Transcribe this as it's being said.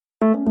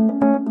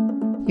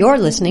You're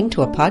listening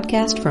to a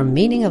podcast from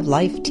Meaning of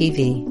Life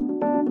TV.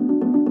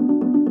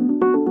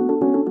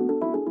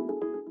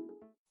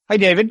 Hi,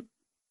 David.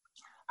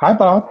 Hi,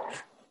 Bob.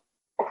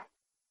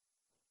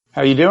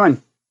 How are you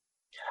doing?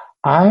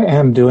 I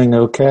am doing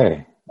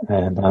okay,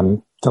 and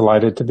I'm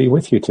delighted to be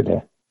with you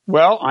today.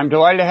 Well, I'm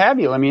delighted to have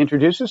you. Let me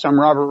introduce us. I'm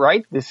Robert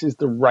Wright. This is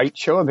The Wright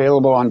Show,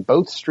 available on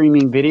both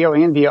streaming video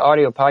and via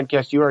audio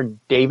podcast. You are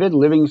David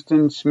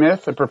Livingstone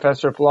Smith, a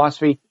professor of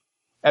philosophy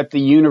at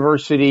the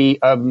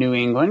University of New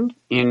England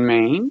in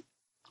Maine,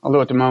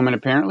 although at the moment,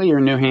 apparently, you're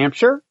in New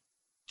Hampshire.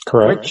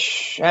 Correct.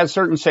 Which has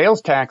certain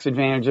sales tax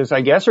advantages,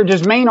 I guess, or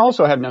does Maine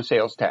also have no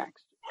sales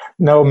tax?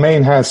 No,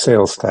 Maine has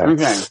sales tax.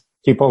 Okay.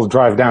 People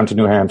drive down to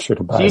New Hampshire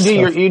to buy so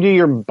stuff. You do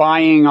your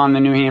buying on the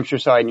New Hampshire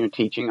side and your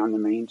teaching on the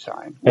Maine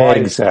side.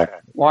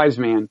 Exactly. Wise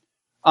man.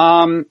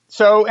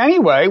 So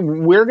anyway,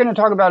 we're going to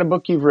talk about a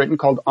book you've written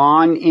called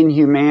On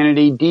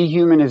Inhumanity,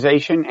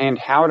 Dehumanization, and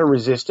How to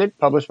Resist It,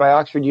 published by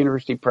Oxford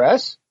University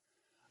Press.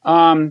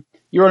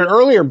 You wrote an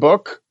earlier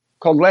book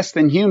called Less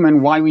Than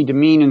Human, Why We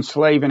Demean,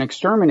 Enslave, and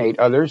Exterminate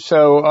Others.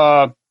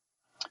 So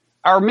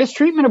our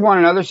mistreatment of one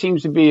another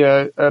seems to be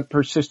a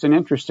persistent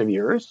interest of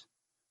yours.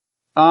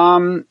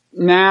 So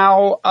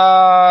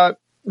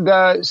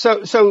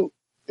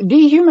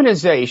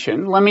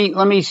dehumanization,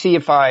 let me see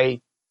if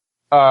I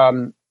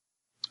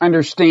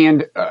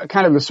understand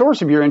kind of the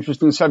source of your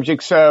interest in the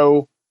subject.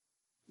 So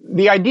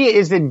the idea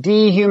is that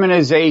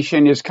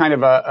dehumanization is kind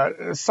of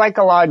a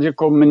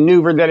psychological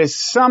maneuver that is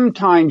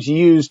sometimes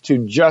used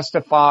to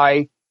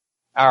justify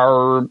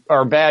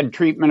our bad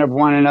treatment of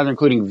one another,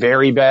 including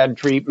very bad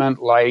treatment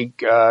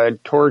like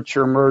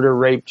torture, murder,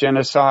 rape,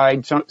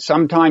 genocide.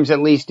 Sometimes at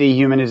least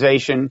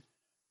dehumanization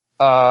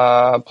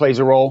plays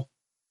a role.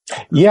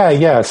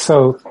 Yeah.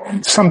 So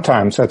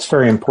sometimes that's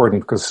very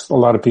important because a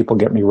lot of people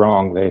get me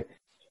wrong. They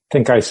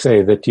think I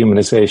say that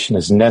dehumanization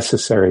is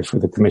necessary for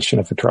the commission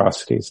of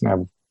atrocities, and I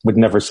would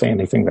never say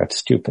anything that's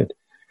stupid.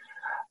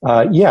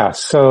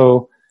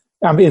 So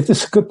I mean,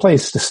 it's a good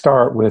place to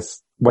start with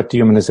what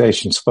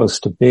dehumanization is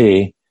supposed to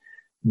be,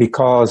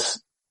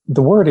 because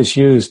the word is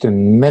used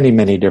in many,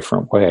 many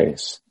different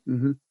ways.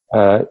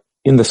 Mm-hmm.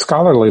 In the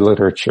scholarly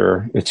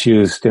literature, it's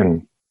used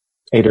in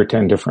 8 or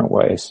 10 different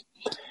ways.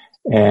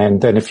 And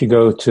then if you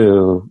go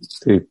to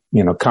the,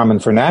 common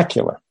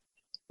vernacular,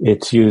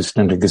 it's used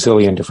in a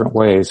gazillion different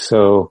ways.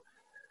 So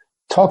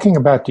talking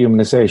about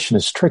dehumanization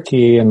is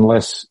tricky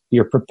unless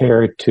you're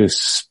prepared to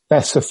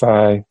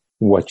specify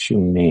what you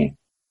mean.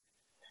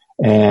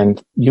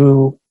 And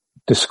you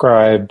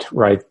described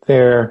right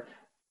there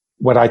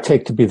what I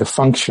take to be the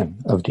function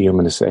of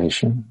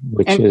dehumanization,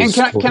 which is.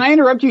 And can I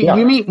interrupt you? Yeah,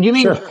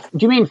 Sure.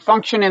 Do you mean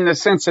function in the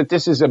sense that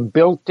this is a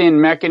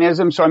built-in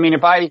mechanism? So I mean,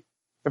 if I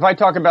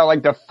talk about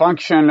like the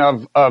function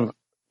of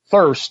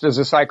thirst as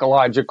a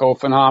psychological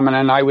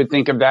phenomenon, I would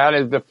think of that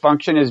as the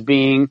function as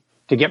being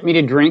to get me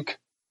to drink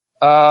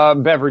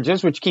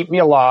beverages which keep me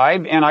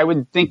alive, and I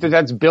would think that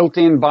that's built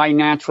in by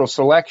natural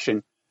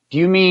selection. Do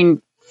you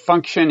mean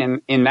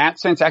function in that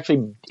sense,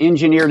 actually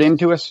engineered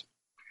into us?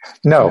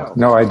 No,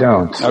 I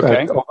don't.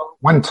 Okay.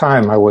 One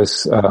time I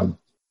was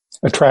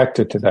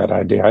attracted to that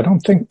idea. I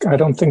don't think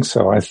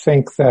so. I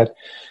think that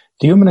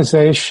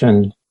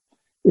dehumanization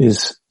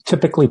is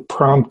typically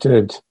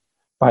prompted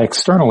by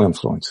external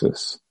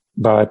influences,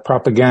 by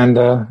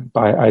propaganda,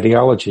 by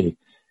ideology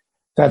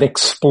that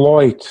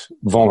exploit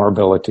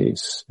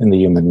vulnerabilities in the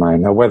human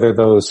mind. Now, whether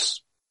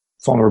those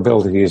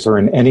vulnerabilities are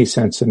in any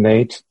sense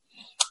innate,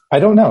 I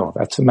don't know.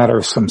 That's a matter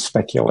of some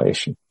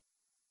speculation.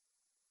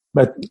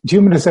 But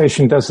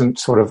dehumanization doesn't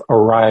sort of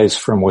arise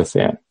from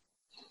within.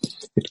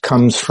 It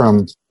comes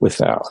from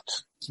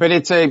without. But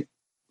it's a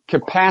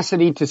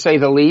capacity, to say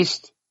the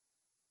least.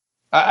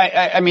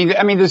 I mean,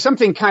 there's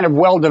something kind of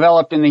well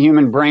developed in the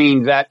human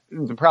brain that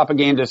the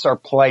propagandists are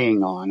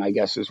playing on, I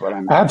guess is what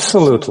I'm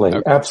Absolutely.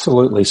 Okay.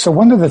 Absolutely. So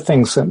one of the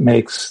things that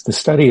makes the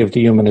study of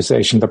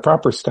dehumanization, the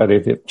proper study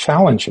of it,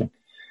 challenging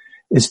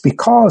is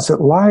because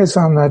it lies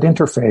on that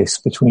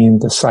interface between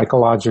the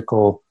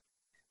psychological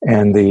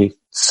and the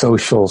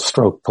social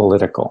 /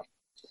 political,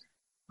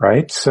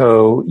 right?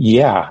 So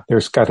yeah,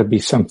 there's got to be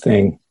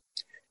something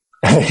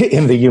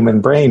in the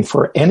human brain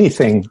for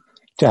anything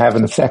to have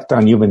an effect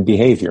on human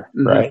behavior,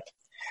 mm-hmm. right?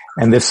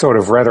 And this sort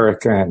of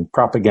rhetoric and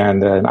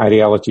propaganda and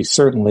ideology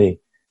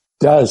certainly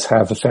does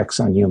have effects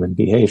on human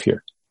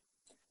behavior.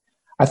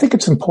 I think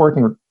it's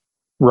important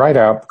right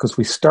out, because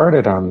we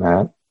started on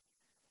that.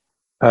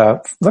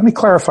 Let me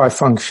clarify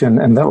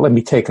function, and then let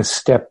me take a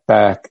step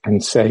back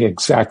and say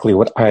exactly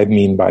what I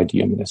mean by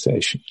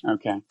dehumanization.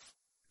 Okay.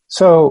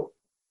 So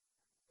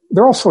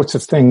there are all sorts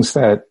of things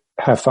that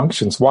have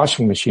functions.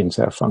 Washing machines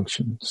have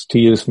functions, to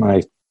use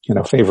my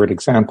favorite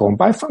example. And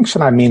by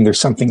function, I mean there's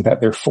something that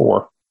they're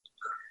for.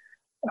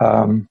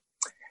 And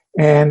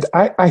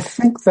I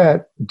think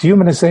that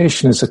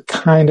dehumanization is a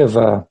kind of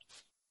a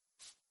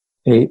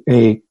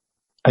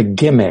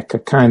gimmick, a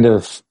kind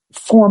of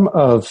form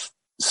of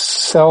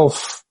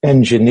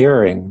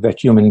self-engineering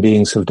that human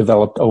beings have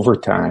developed over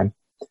time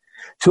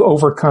to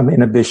overcome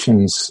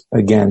inhibitions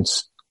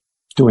against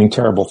doing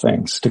terrible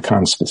things to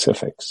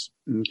conspecifics.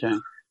 Okay.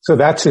 So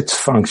that's its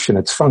function.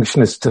 Its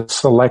function is to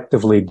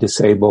selectively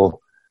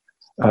disable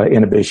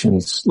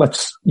inhibitions.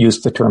 Let's use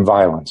the term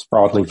violence,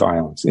 broadly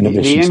violence. The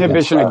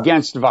inhibition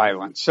against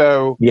violence.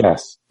 So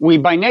yes, we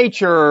by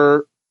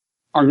nature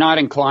are not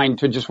inclined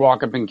to just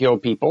walk up and kill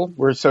people.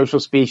 We're a social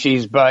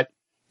species, but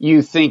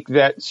you think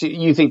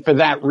for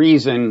that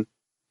reason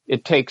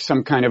it takes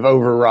some kind of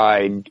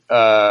override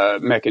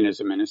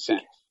mechanism in a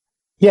sense.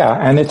 Yeah,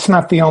 and it's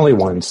not the only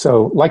one.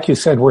 So, like you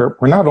said, we're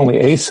not only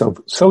a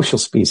social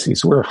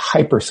species, we're a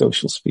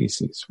hypersocial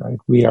species, right?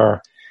 We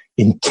are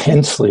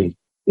intensely,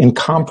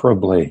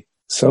 incomparably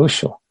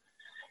social.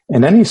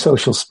 And any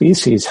social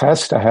species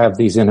has to have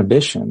these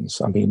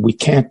inhibitions. I mean, we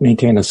can't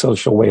maintain a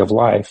social way of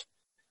life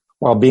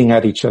while being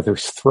at each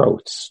other's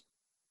throats.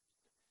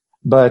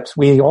 But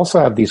we also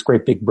have these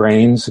great big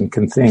brains and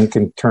can think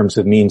in terms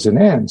of means and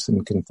ends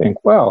and can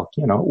think, well,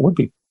 it would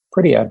be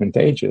pretty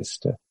advantageous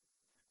to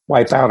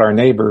wipe out our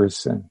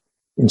neighbors and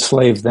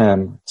enslave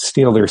them,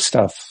 steal their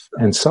stuff,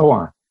 and so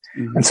on.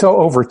 Mm-hmm. And so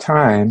over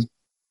time,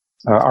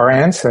 our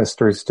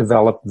ancestors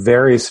developed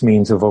various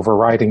means of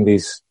overriding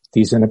these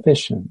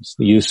inhibitions,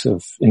 the use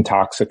of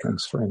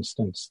intoxicants, for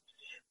instance,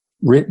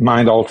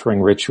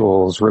 mind-altering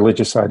rituals,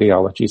 religious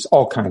ideologies,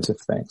 all kinds of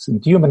things.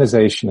 And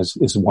dehumanization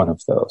is one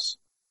of those.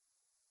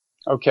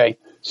 Okay.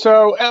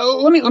 So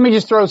let me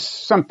just throw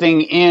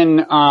something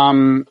in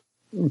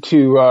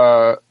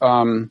to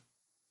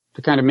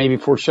kind of maybe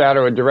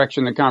foreshadow a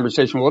direction the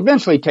conversation will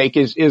eventually take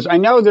is I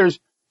know there's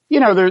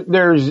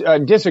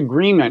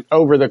disagreement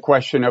over the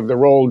question of the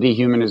role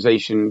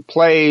dehumanization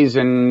plays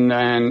and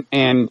I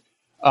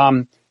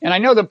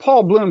know that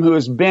Paul Bloom, who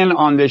has been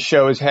on this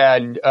show, has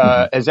had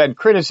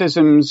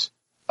criticisms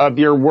of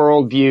your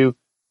worldview.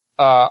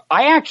 I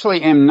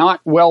actually am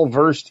not well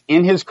versed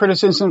in his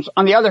criticisms.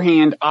 On the other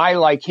hand, I,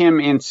 like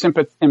him, am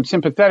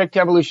sympathetic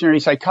to evolutionary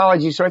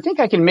psychology, so I think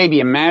I can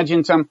maybe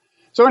imagine some.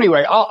 So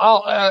anyway,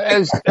 I'll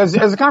as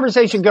the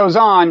conversation goes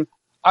on,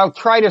 I'll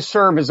try to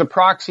serve as a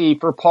proxy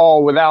for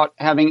Paul without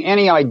having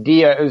any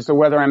idea as to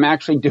whether I'm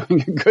actually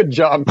doing a good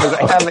job, because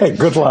I haven't.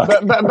 Good luck.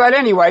 But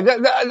anyway,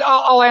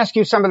 I'll ask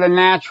you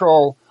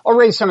I'll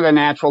raise some of the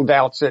natural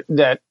doubts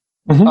that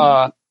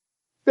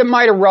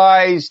might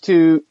arise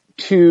to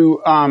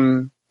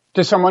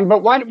someone.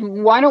 But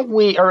why don't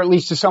we, or at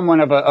least to someone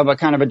of a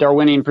kind of a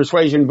Darwinian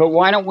persuasion, but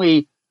why don't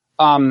we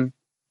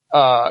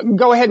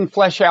go ahead and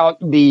flesh out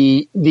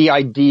the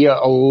idea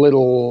a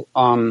little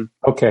more.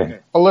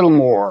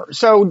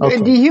 So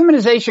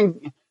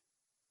dehumanization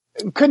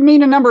could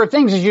mean a number of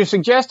things, as you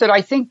suggested.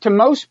 I think to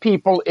most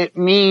people it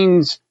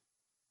means,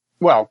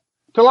 to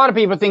a lot of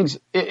people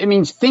it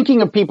means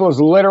thinking of people as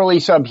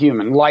literally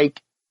subhuman.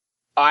 Like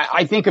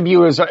I think of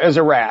you as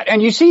a rat,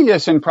 and you see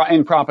this in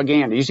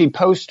propaganda. You see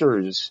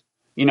posters.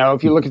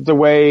 If you look at the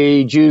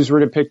way Jews were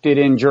depicted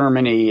in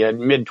Germany at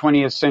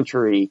mid-20th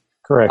century.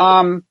 Correct.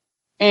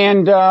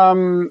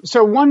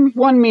 So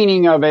one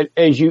meaning of it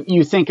is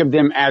you think of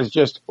them as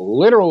just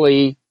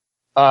literally,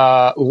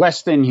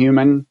 less than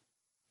human,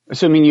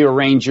 assuming you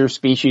arrange your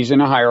species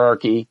in a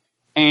hierarchy.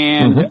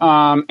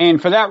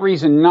 And for that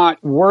reason,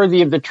 not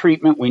worthy of the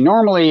treatment we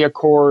normally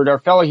accord our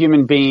fellow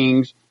human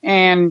beings.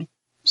 And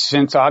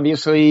since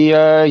obviously,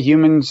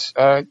 humans,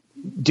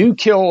 do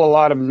kill a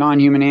lot of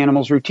non-human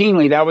animals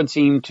routinely, that would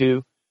seem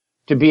to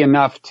be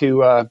enough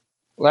to,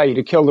 allow you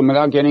to kill them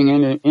without getting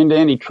into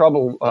any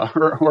trouble,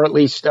 or at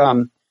least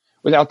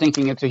without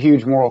thinking it's a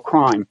huge moral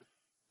crime.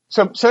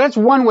 So that's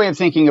one way of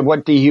thinking of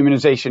what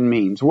dehumanization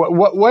means.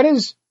 What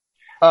is?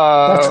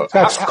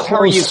 That's how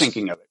are you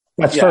thinking of it?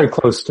 That's very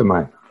close to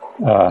mine.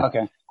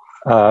 Okay.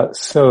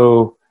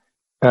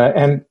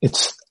 And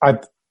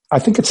I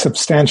think it's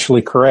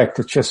substantially correct.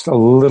 It's just a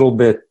little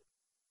bit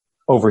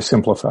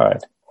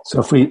oversimplified.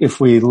 So if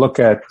we look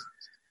at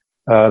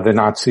the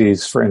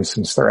Nazis, for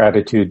instance, their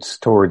attitudes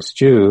towards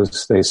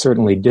Jews, they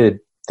certainly did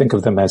think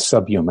of them as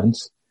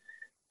subhumans,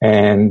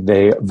 and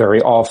they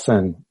very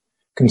often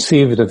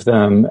conceived of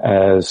them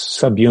as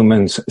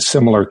subhumans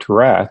similar to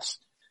rats.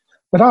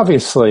 But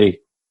obviously,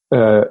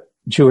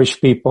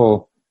 Jewish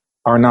people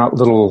are not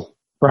little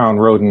brown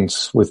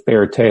rodents with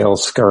bare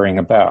tails scurrying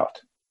about.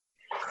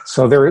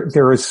 So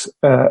there is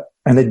an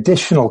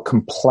additional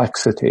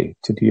complexity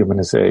to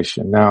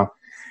dehumanization. Now,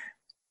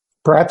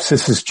 perhaps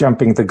this is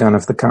jumping the gun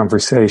of the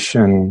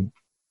conversation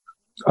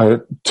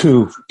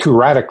too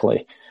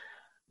radically.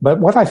 But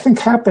what I think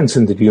happens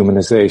in the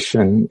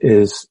dehumanization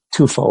is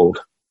twofold.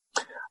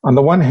 On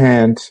the one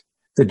hand,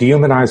 the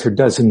dehumanizer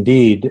does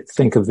indeed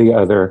think of the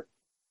other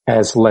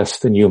as less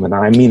than human.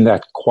 I mean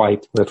that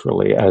quite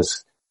literally,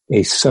 as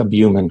a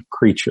subhuman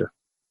creature.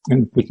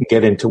 And we can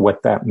get into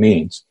what that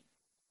means.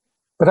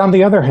 But on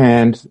the other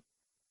hand,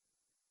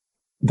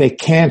 they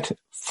can't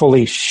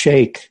fully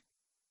shake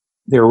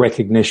their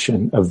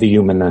recognition of the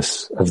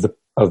humanness of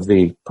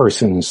the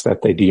persons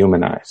that they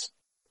dehumanize.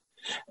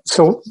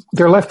 So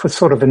they're left with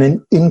sort of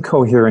an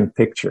incoherent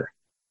picture.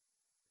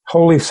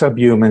 Wholly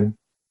subhuman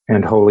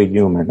and wholly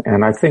human.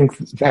 And I think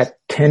that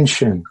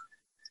tension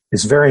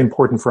is very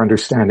important for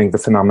understanding the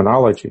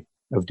phenomenology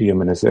of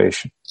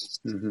dehumanization.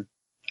 Mm-hmm.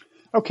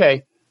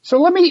 Okay.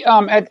 So let me,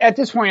 at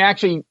this point,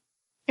 actually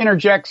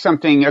interject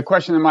something, a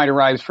question that might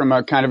arise from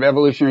a kind of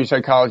evolutionary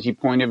psychology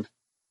point of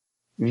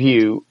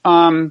view.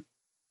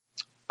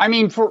 I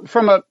mean,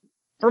 from a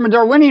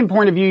Darwinian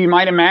point of view, you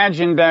might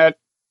imagine that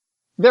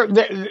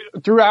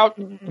throughout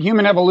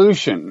human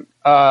evolution,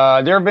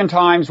 there have been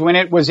times when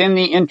it was in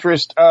the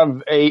interest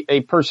of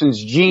a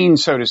person's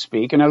genes, so to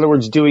speak. In other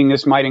words, doing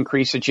this might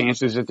increase the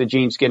chances that the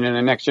genes get in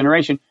the next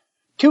generation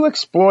to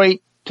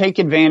exploit, take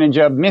advantage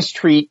of,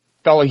 mistreat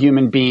fellow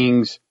human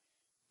beings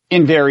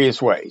in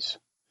various ways.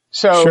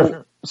 So,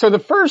 Sure.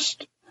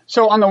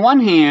 So on the one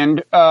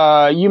hand,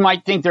 you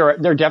might think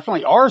there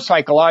definitely are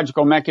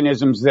psychological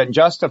mechanisms that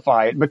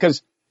justify it,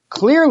 because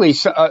clearly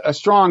a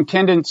strong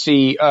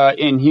tendency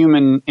in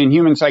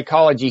human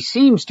psychology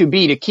seems to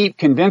be to keep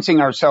convincing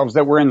ourselves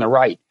that we're in the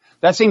right.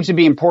 That seems to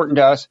be important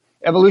to us.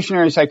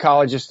 Evolutionary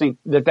psychologists think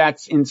that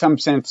that's in some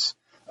sense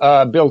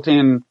built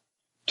in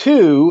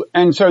too,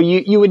 and so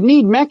you would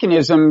need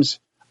mechanisms,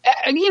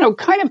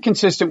 kind of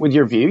consistent with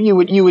your view.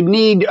 You would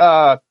need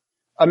a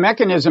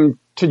mechanism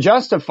to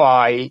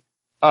justify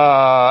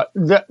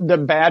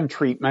the bad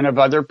treatment of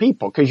other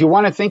people, because you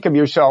want to think of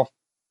yourself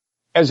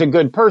as a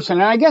good person.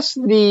 And I guess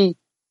a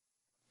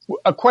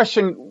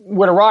question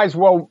would arise,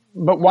 well,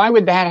 but why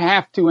would that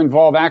have to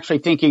involve actually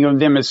thinking of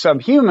them as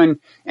subhuman?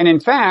 And in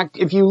fact,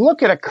 if you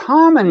look at a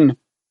common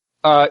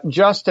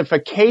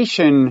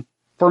justification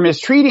for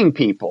mistreating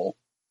people,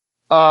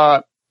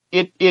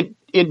 it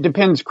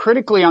depends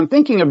critically on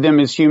thinking of them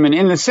as human,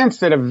 in the sense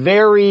that a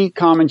very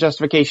common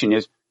justification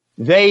is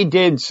they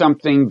did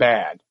something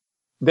bad.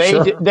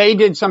 They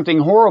did something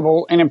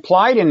horrible, and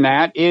implied in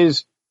that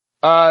is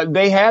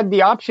they had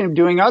the option of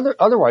doing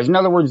otherwise. In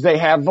other words, they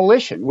have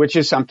volition, which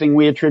is something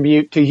we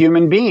attribute to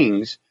human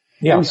beings.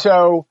 Yeah. And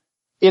so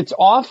it's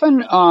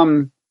often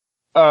an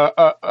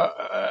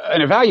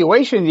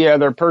evaluation of the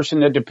other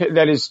person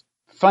that is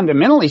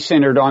fundamentally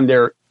centered on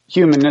their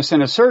humanness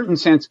in a certain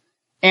sense.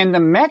 And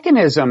the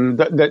mechanism,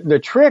 the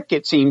trick,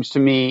 it seems to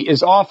me,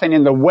 is often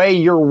in the way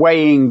you're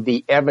weighing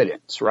the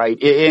evidence, right?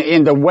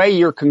 In the way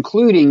you're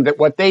concluding that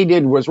what they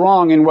did was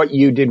wrong and what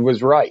you did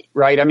was right,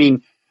 right? I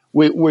mean,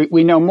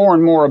 we know more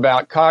and more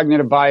about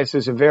cognitive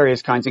biases of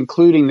various kinds,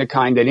 including the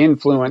kind that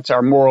influence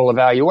our moral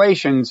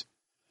evaluations.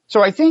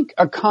 So I think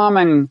a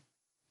common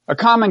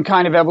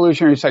kind of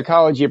evolutionary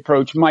psychology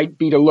approach might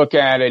be to look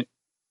at it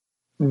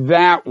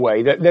that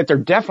way, that there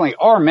definitely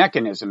are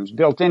mechanisms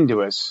built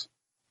into us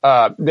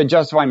that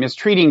justify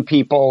mistreating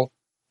people,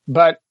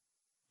 but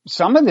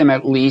some of them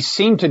at least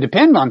seem to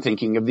depend on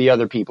thinking of the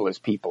other people as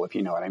people, if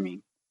you know what I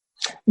mean.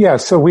 Yeah,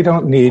 so we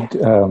don't need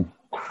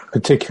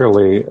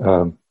particularly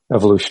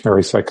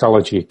evolutionary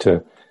psychology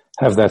to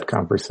have that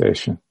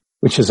conversation,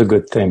 which is a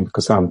good thing,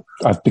 because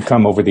I've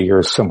become over the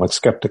years somewhat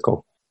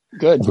skeptical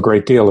of a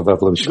great deal of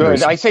evolutionary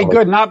psychology. I say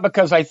good not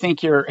because I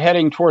think you're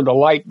heading toward the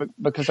light, but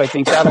because I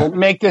think that'll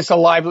make this a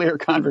livelier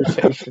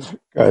conversation.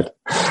 Good.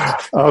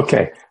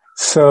 Okay.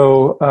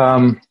 So,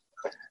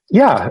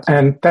 yeah,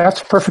 and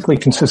that's perfectly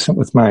consistent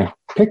with my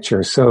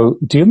picture. So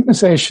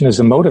dehumanization is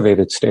a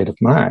motivated state of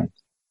mind.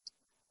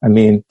 I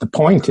mean, the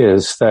point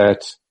is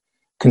that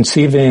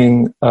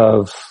conceiving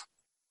of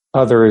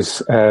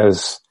others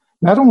as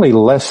not only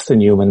less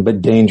than human,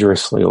 but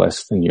dangerously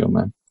less than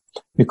human,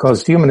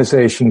 because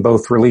dehumanization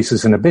both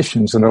releases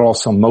inhibitions and it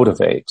also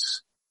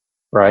motivates,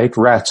 right?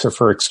 Rats are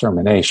for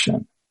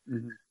extermination.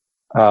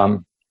 Mm-hmm.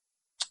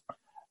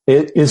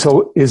 It is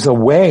a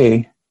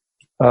way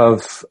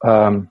of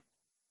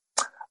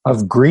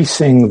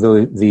greasing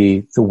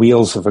the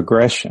wheels of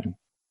aggression,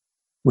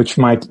 which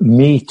might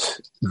meet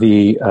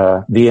the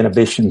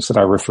inhibitions that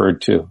I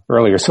referred to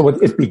earlier. So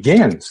it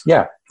begins,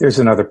 yeah, there's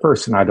another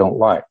person I don't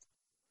like.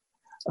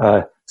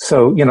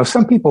 So,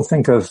 some people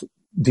think of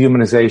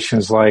dehumanization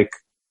as like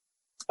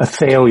a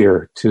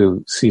failure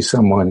to see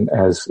someone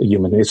as a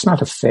human. It's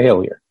not a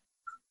failure.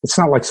 It's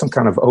not like some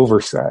kind of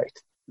oversight.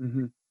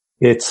 Mm-hmm.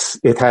 It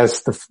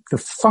has the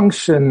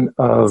function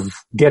of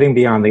getting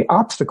beyond the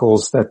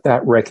obstacles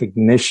that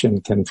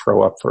recognition can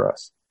throw up for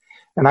us.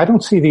 And I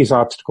don't see these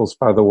obstacles,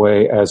 by the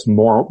way, as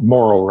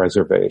moral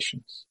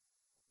reservations.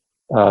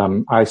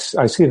 I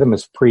see them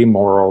as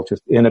pre-moral,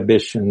 just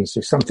inhibitions.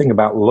 There's something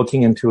about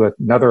looking into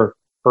another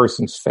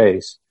person's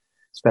face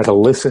that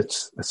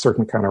elicits a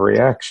certain kind of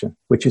reaction,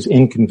 which is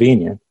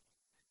inconvenient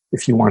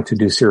if you want to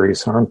do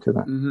serious harm to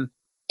them.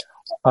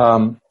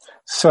 Mm-hmm.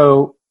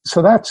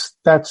 So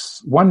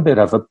that's one bit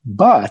of it.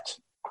 But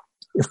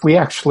if we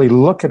actually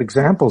look at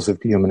examples of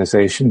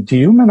dehumanization,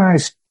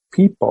 dehumanized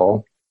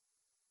people,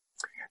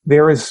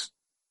 there is,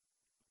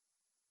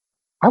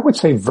 I would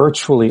say,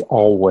 virtually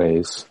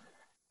always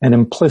an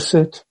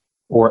implicit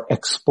or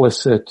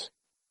explicit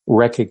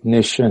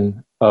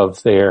recognition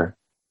of their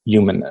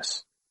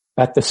humanness.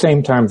 At the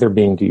same time, they're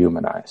being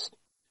dehumanized.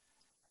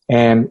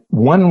 And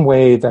one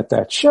way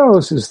that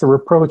shows is the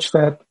reproach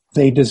that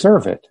they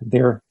deserve it.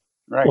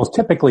 Right. Well,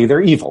 typically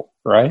they're evil,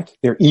 right?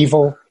 They're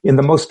evil in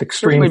the most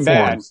extreme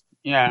forms.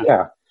 Yeah.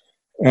 Yeah.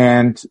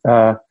 And,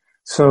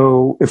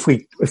 so if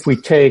we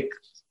take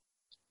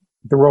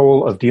the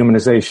role of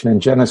dehumanization in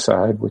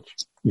genocide, which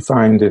you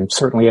find in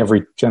certainly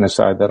every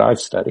genocide that I've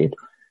studied,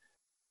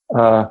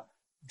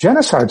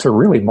 genocides are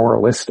really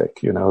moralistic.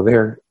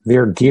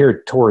 They're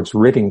geared towards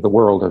ridding the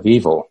world of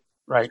evil.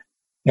 Right.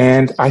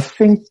 And I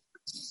think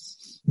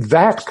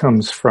that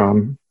comes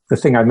from the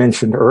thing I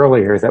mentioned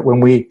earlier, that when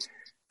we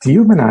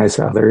dehumanize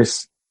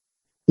others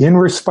in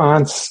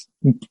response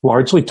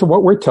largely to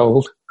what we're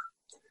told.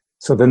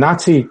 So the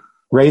Nazi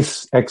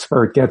race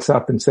expert gets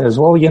up and says,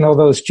 well,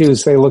 those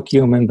Jews, they look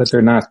human, but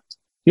they're not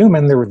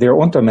human. They're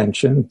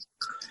Untermenschen.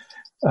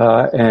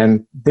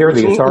 And they're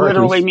the authorities.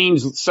 Literally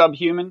means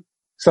subhuman?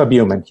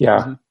 Subhuman, yeah.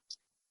 Mm-hmm.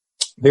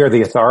 They're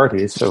the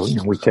authorities. So,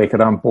 we take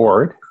it on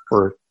board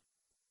for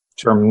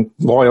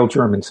loyal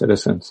German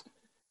citizens.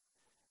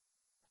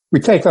 We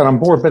take that on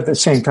board, but at the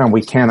same time,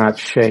 we cannot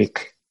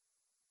shake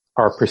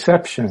our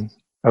perception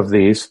of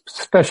these,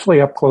 especially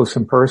up close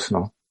and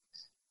personal,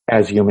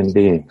 as human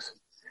beings.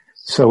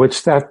 So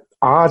it's that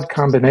odd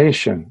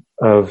combination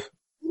of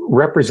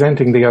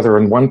representing the other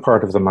in one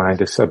part of the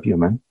mind as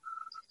subhuman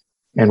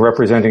and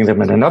representing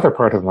them in another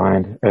part of the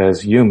mind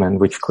as human,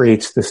 which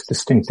creates this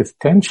distinctive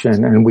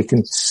tension. And we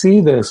can see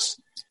this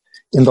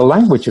in the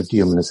language of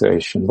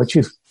dehumanization. What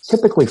you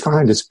typically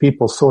find is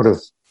people sort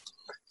of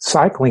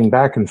cycling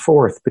back and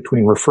forth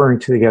between referring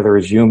to the other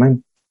as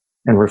human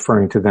and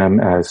referring to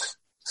them as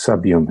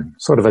subhuman,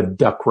 sort of a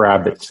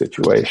duck-rabbit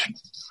situation.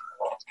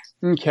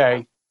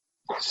 Okay.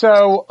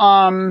 So,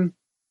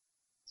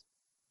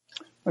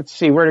 let's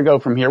see where to go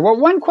from here. Well,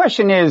 one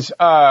question is,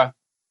 I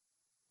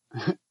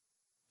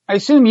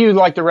assume you,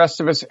 like the rest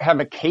of us, have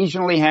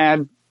occasionally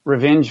had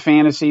revenge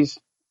fantasies.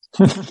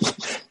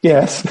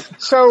 Yes.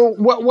 So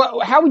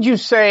how would you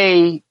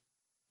say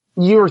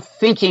you're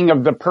thinking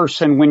of the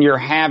person when you're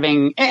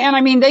having, and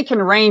I mean, they can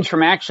range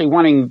from actually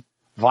wanting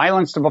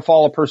violence to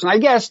befall a person, I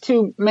guess,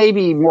 to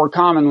maybe more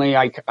commonly,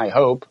 I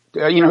hope,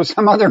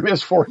 some other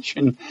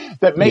misfortune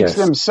that makes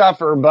them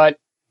suffer, but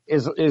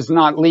is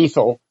not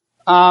lethal.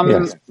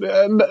 Yes.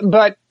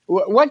 But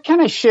what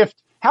kind of shift,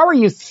 how are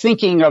you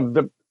thinking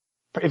of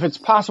if it's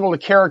possible to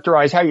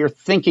characterize how you're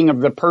thinking of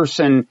the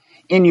person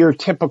in your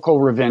typical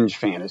revenge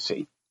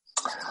fantasy?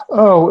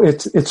 Oh,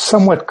 it's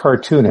somewhat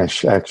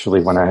cartoonish,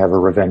 actually, when I have a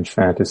revenge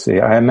fantasy.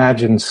 I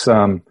imagine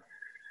some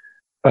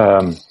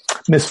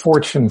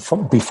misfortune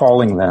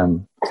befalling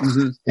them,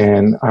 mm-hmm.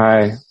 and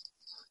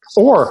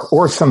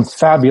or some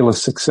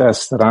fabulous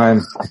success that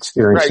I'm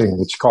experiencing, right.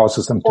 which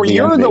causes them to or be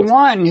you're envious. The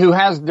one who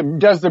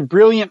does the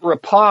brilliant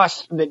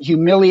riposte that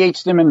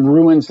humiliates them and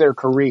ruins their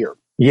career.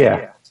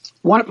 Yeah.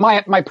 One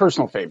my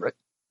personal favorite.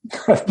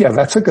 Yeah,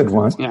 that's a good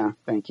one. Yeah,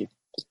 thank you.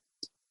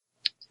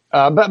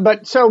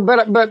 But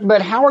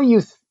how are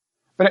you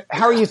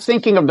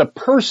thinking of the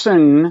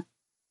person,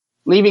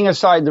 leaving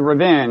aside the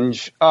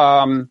revenge?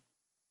 I'm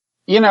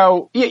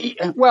not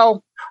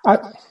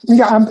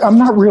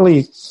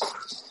really.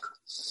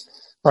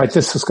 Right,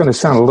 this is going to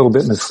sound a little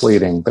bit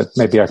misleading, but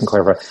maybe I can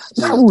clarify.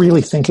 I'm not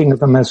really thinking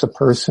of them as a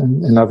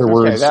person. In other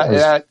words,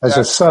 as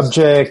a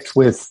subject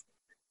with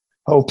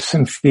hopes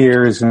and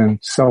fears and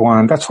so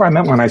on. That's what I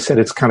meant when I said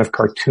it's kind of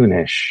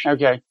cartoonish.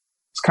 Okay.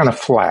 It's kind of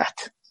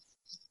flat.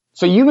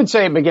 So you would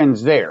say it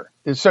begins there.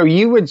 So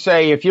you would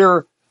say if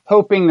you're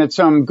hoping that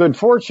some good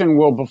fortune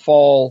will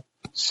befall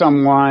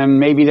someone,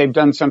 maybe they've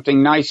done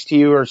something nice to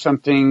you or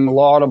something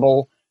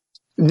laudable,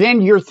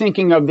 then you're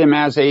thinking of them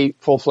as a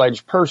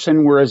full-fledged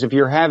person, whereas if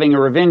you're having a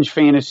revenge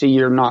fantasy,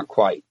 you're not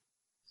quite.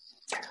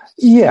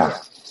 Yeah.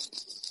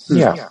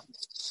 Yeah.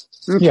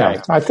 Okay.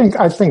 Yeah. I think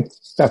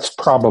that's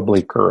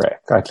probably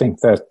correct. I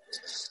think that,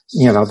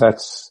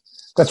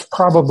 that's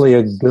probably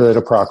a good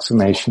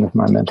approximation of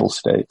my mental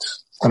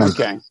states.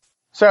 Okay.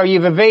 So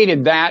you've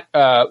evaded that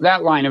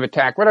line of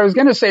attack. What I was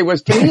going to say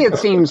was, to me, it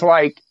seems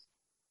like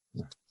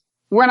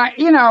when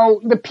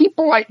the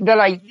people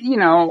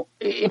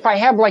if I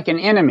have like an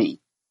enemy.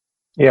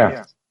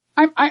 Yeah.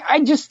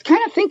 I just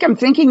kind of think I'm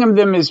thinking of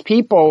them as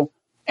people.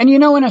 And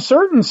in a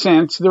certain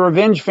sense, the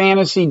revenge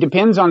fantasy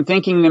depends on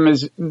thinking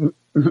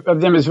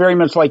of them as very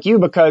much like you,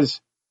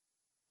 because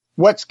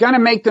what's going to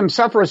make them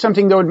suffer is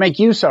something that would make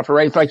you suffer,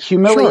 right? It's like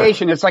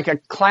humiliation. Sure. It's like a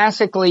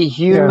classically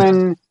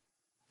human,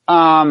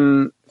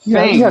 thing.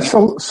 Yeah.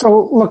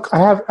 So look, I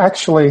have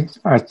actually,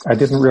 I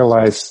didn't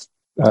realize,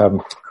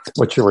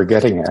 what you were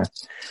getting at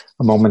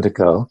a moment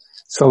ago.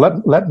 So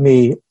let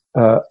me,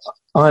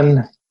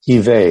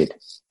 unevade.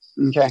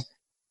 Okay.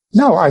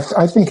 No,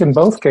 I think in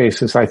both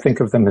cases, I think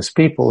of them as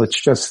people.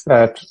 It's just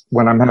that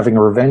when I'm having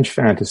a revenge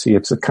fantasy,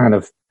 it's a kind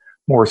of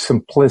more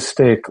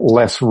simplistic,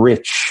 less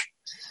rich,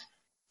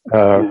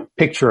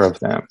 picture of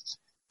them.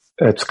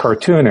 It's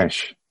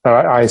cartoonish.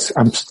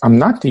 I'm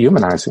not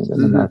dehumanizing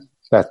them in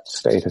that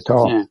state at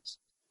all. Yeah.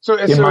 So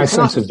in my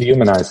sense of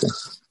dehumanizing.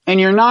 And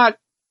you're not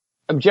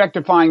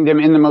objectifying them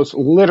in the most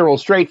literal,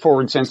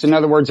 straightforward sense. In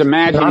other words,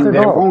 imagining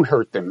that it won't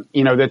hurt them,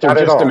 that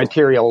they're just a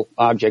material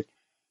object.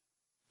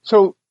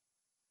 So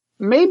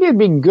maybe it'd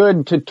be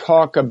good to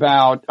talk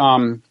about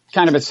kind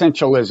of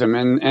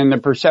essentialism and the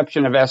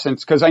perception of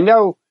essence, because I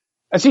know,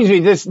 it seems to me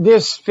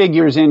this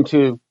figures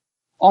into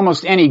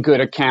almost any good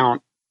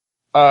account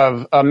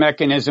of a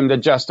mechanism that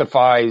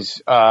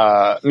justifies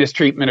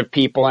mistreatment of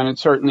people, and it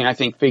certainly, I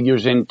think,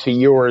 figures into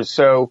yours.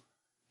 So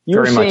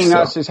you're seeing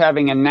us as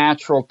having a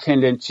natural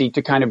tendency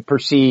to kind of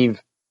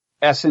perceive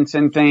essence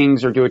in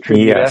things or to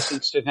attribute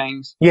essence to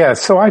things? Yeah,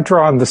 so I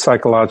draw on the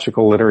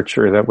psychological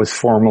literature that was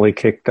formally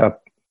kicked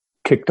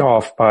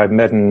off by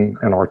Medin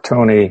and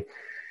Ortoni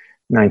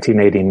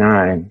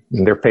 1989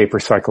 in their paper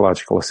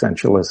Psychological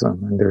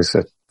Essentialism. And there's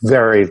a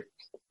very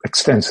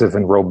extensive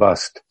and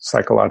robust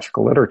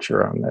psychological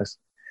literature on this.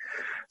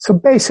 So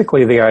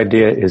basically the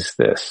idea is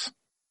this,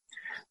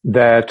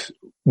 that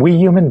we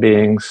human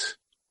beings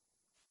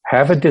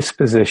have a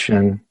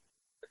disposition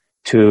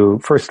to,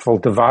 first of all,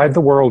 divide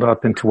the world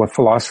up into what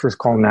philosophers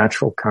call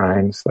natural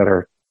kinds, that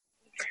are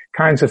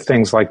kinds of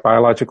things like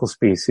biological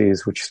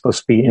species, which are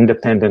supposed to be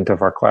independent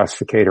of our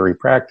classificatory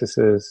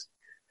practices.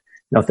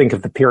 Now think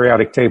of the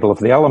periodic table of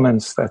the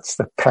elements. That's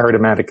the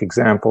paradigmatic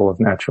example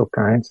of natural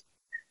kinds.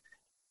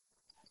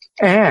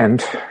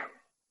 And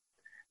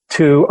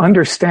to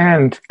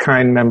understand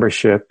kind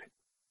membership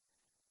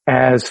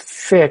as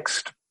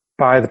fixed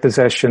by the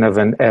possession of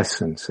an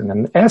essence. And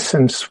an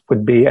essence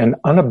would be an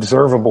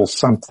unobservable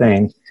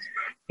something,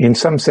 in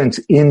some sense,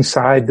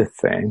 inside the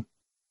thing,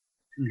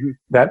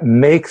 that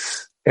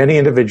makes any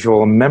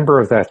individual a member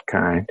of that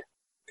kind,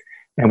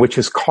 and which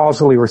is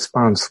causally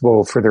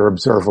responsible for their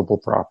observable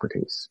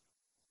properties.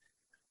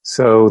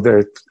 So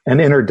an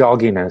inner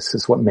dogginess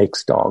is what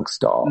makes dogs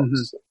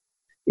dogs.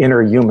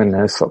 Inner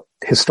humanness,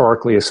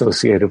 historically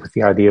associated with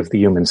the idea of the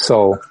human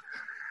soul,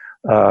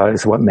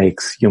 is what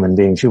makes human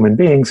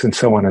beings, and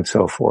so on and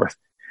so forth.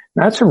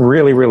 Now, that's a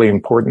really, really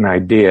important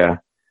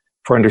idea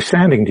for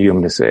understanding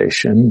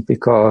dehumanization,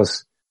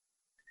 because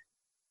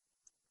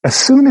as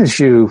soon as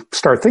you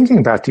start thinking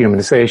about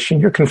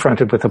dehumanization, you're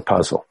confronted with a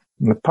puzzle.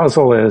 And the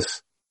puzzle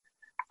is,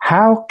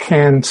 how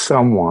can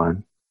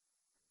someone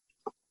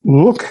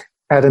look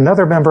at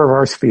another member of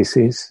our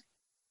species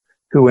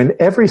who in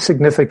every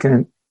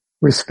significant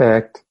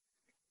respect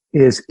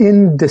is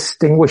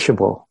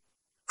indistinguishable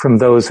from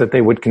those that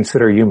they would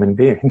consider human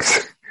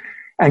beings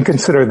and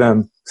consider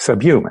them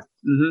subhuman,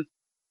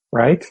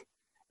 right?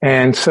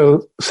 And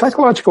so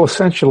psychological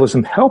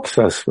essentialism helps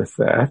us with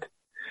that,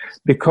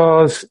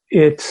 because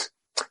it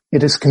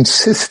is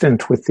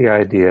consistent with the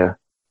idea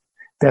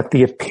that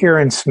the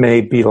appearance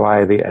may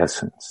belie the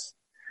essence,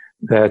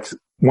 that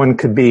one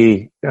could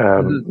be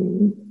a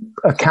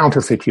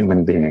counterfeit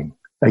human being,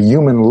 a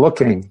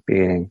human-looking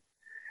being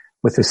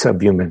with a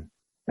subhuman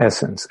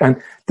essence.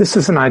 And this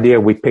is an idea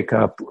we pick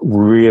up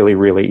really,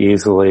 really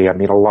easily. I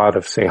mean, a lot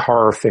of, say,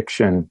 horror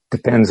fiction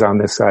depends on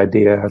this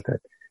idea that,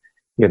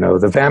 you know,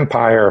 the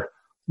vampire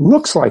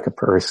looks like a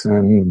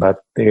person,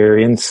 but they're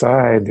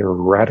inside, they're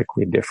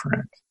radically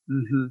different.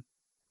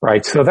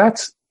 Right? So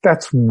that's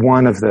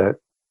one of the,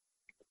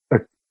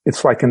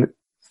 it's like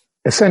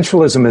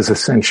essentialism is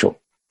essential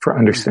for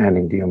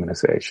understanding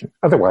dehumanization.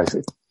 Otherwise,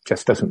 it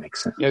just doesn't make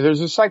sense. Yeah, there's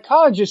a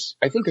psychologist,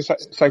 I think a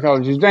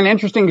psychologist who's done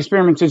interesting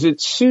experiments. Is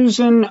it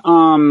Susan,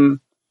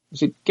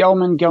 is it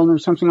Gelman,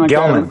 something like that?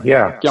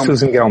 Gelman.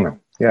 Susan Gelman.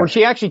 Yeah. Where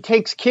she actually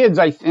takes kids,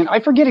 and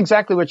I forget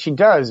exactly what she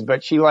does,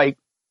 but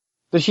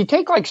does she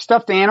take like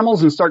stuffed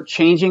animals and start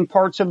changing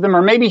parts of them?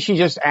 Or maybe she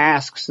just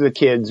asks the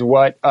kids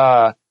what,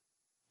 but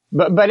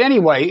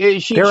anyway,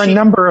 there are a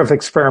number of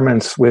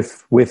experiments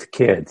with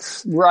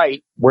kids.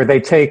 Right. Where they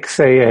take,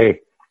 say,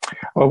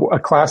 a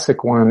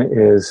classic one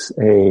is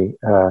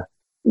the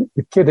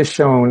kid is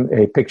shown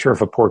a picture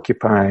of a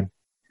porcupine,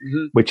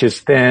 which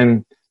is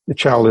then the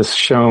child is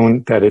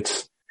shown that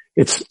it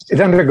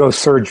undergoes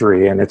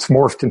surgery and it's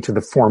morphed into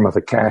the form of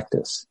a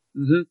cactus.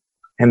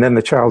 And then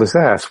the child is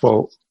asked,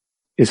 well,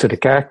 is it a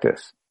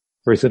cactus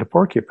or is it a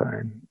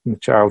porcupine? And the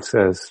child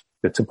says,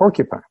 it's a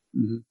porcupine.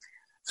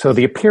 So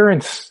the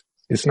appearance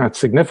is not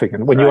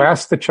significant. When you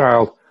ask the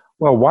child,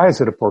 well, why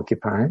is it a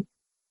porcupine?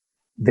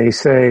 They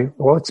say,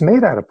 well, it's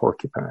made out of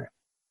porcupine.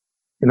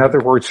 In other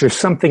words, there's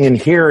something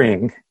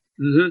inhering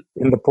in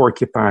the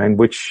porcupine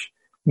which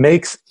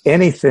makes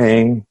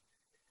anything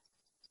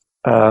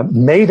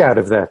made out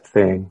of that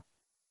thing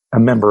a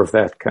member of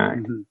that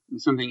kind.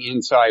 Something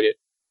inside it.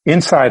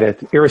 Inside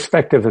it,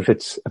 irrespective of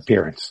its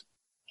appearance.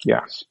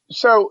 Yeah.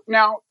 So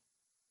now,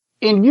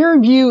 in your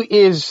view,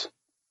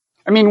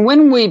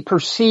 when we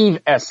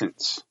perceive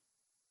essence,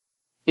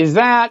 is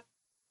that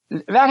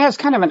has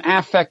kind of an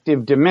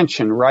affective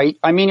dimension, right?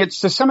 I mean,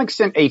 it's to some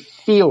extent a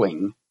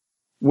feeling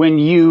when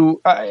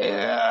you,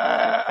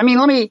 let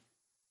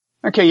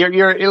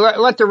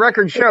the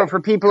record show for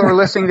people who are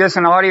listening to this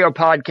in audio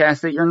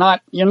podcast that you're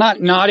not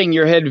nodding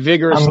your head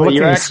vigorously. I'm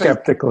looking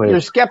skeptically. You're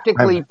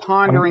skeptically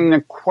pondering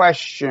the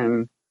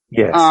question.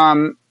 Yes.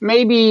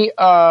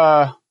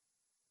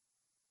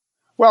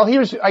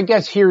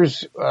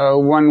 Here's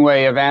one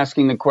way of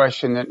asking the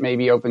question that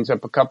maybe opens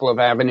up a couple of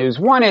avenues.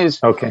 One is,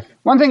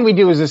 one thing we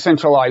do is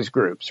essentialize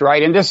groups,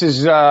 right? And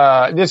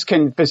this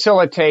can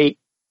facilitate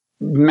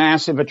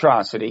massive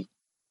atrocity.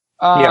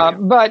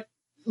 So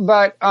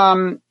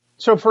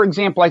for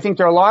example, I think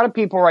there are a lot of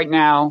people right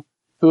now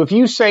who, if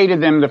you say to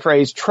them the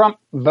phrase Trump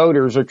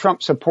voters or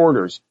Trump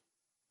supporters,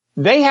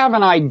 they have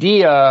an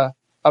idea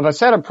of a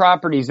set of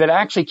properties that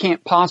actually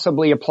can't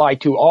possibly apply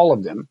to all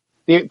of them.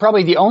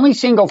 Probably the only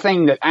single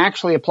thing that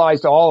actually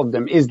applies to all of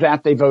them is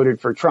that they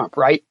voted for Trump,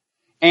 right?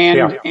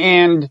 And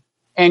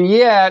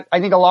yet, I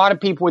think a lot of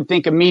people would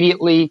think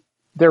immediately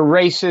they're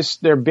racist,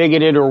 they're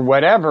bigoted, or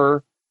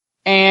whatever.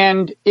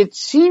 And it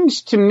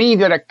seems to me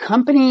that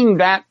accompanying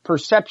that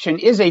perception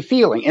is a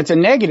feeling. It's a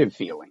negative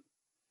feeling.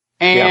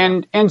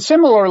 And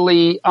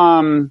similarly,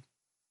 well,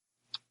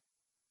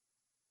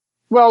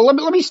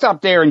 let me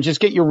stop there and just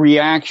get your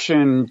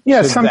reaction.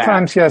 Yeah,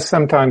 sometimes yes,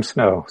 sometimes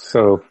no.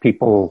 So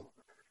people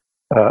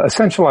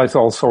essentialize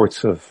all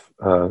sorts of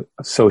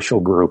social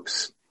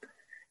groups.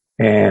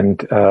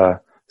 And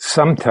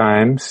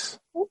sometimes,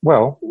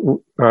 well,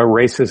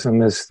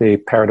 racism is the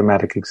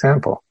paradigmatic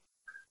example.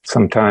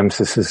 Sometimes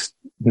this is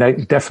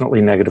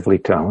definitely negatively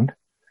toned.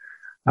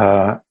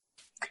 But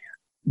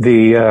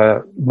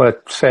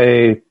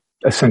say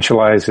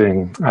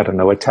essentializing, I don't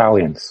know,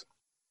 Italians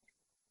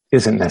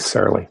isn't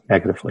necessarily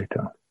negatively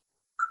toned.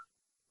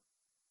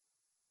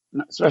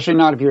 Especially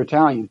not if you're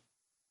Italian.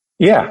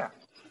 Yeah.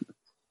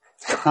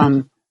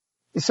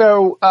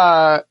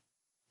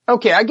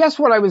 Okay, I guess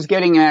what I was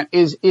getting at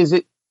is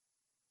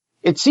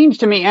it seems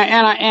to me,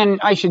 and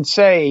I should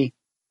say,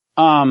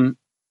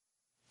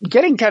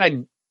 getting kind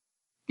of,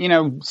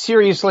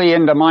 seriously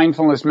into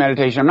mindfulness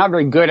meditation. I'm not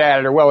very good at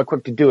it or well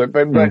equipped to do it,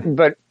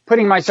 but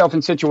putting myself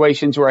in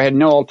situations where I had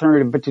no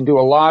alternative but to do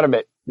a lot of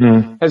it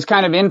has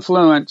kind of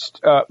influenced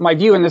my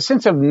view in the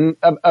sense of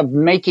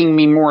making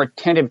me more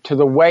attentive to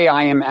the way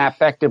I am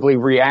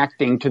affectively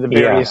reacting to the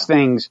various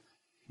things.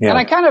 Yeah. And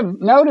I kind of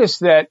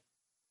noticed that,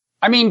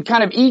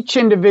 kind of each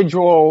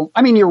individual,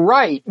 you're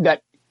right,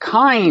 that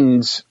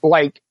kinds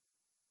like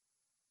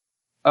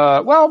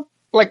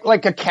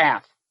a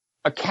calf,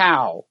 a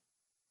cow,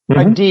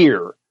 a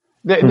deer,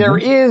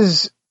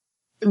 there's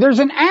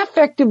an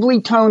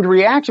affectively toned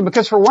reaction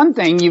because for one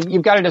thing,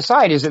 you've got to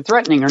decide, is it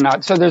threatening or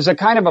not? So there's a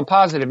kind of a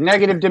positive,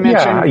 negative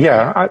dimension.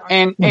 Yeah.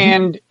 And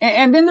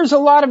then there's a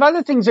lot of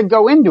other things that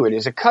go into it.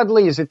 Is it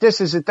cuddly? Is it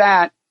this? Is it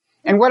that?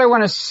 And what I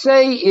want to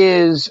say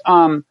is,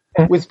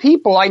 with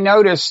people, I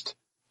noticed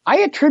I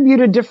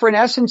attribute a different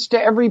essence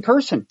to every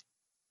person.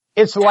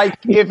 It's like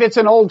if it's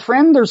an old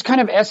friend, there's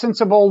kind of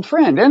essence of old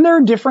friend. And there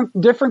are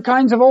different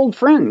kinds of old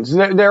friends.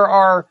 There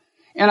are,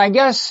 and I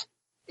guess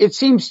it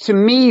seems to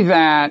me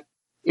that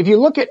if you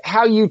look at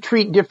how you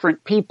treat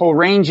different people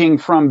ranging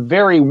from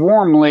very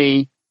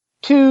warmly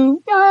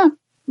to,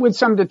 with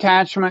some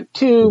detachment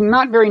to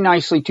not very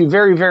nicely to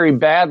very, very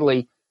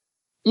badly,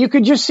 you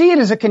could just see it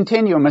as a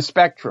continuum, a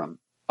spectrum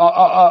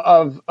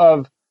of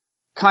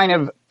kind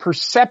of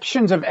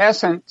perceptions of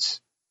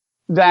essence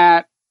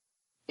that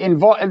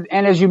involve,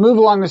 and as you move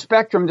along the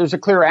spectrum, there's a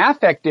clear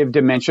affective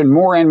dimension,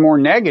 more and more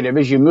negative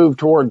as you move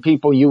toward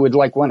people you would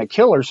like want to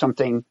kill or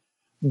something.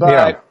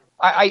 But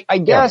I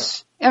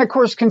guess, and of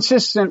course,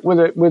 consistent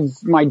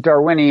with my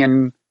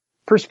Darwinian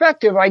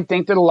perspective, I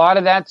think that a lot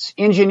of that's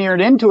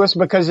engineered into us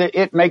because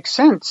it makes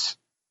sense.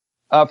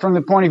 From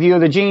the point of view of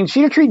the genes,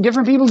 you treat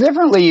different people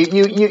differently.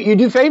 You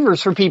do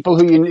favors for people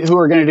who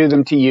are going to do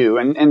them to you,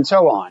 and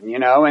so on,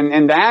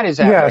 and that is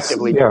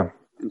affectively done,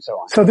 and so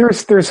on. So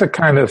there's a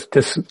kind of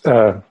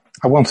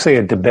I won't say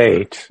a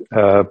debate,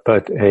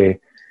 but a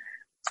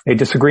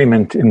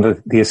disagreement in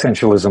the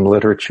essentialism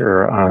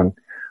literature on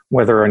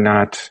whether or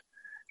not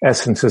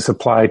essence is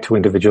applied to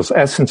individuals.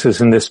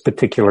 Essences in this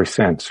particular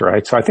sense,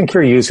 right? So I think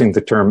you're using the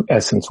term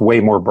essence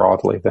way more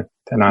broadly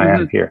than I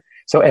am here.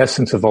 So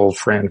essence of old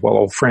friend. Well,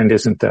 old friend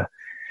isn't a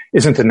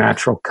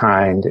natural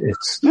kind.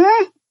 It's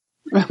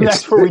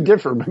that's where we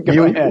differ. But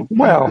go ahead.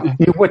 Well,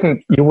 you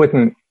wouldn't.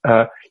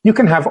 You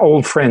can have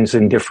old friends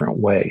in different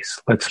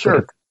ways. Let's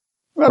sure.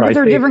 Well, right? But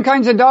there are different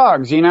kinds of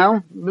dogs. There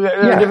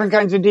are different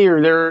kinds of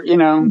deer.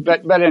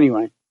 But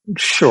anyway.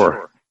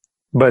 Sure,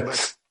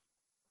 but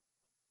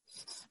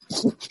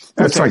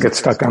let's not get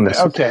stuck on this.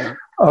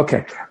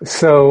 Okay.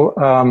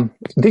 So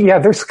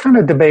there's kind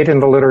of debate in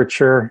the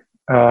literature.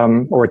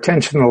 Or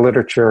attention in the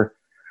literature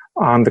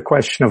on the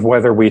question of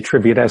whether we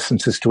attribute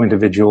essences to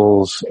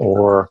individuals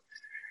or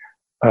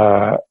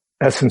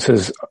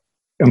essences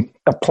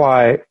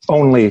apply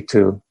only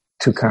to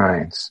two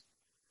kinds.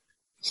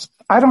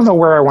 I don't know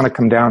where I want to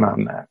come down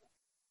on that.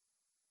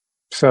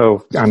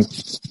 So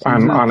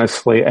I'm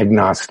honestly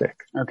agnostic.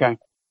 Okay.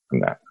 On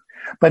that.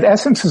 But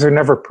essences are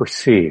never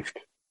perceived.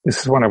 This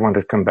is what I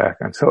wanted to come back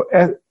on. So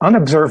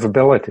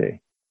unobservability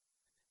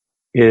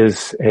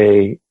is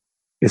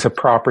a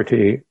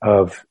property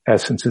of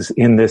essences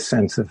in this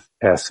sense of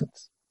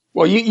essence.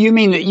 Well, you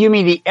mean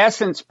the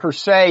essence per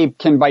se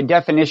can by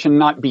definition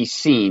not be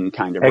seen,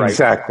 kind of, right?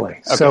 Exactly.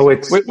 Okay. So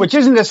which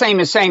isn't the same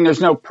as saying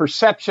there's no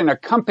perception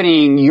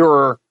accompanying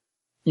your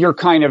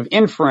kind of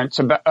inference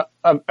of it.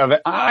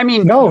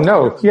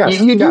 No.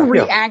 Yes. You do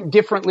react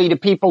differently to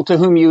people to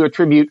whom you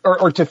attribute,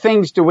 or to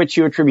things to which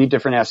you attribute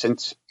different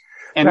essence.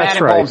 And that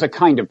involves a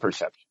kind of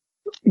perception.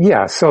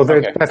 Yeah, so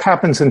that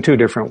happens in two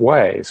different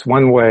ways.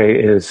 One way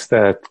is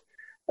that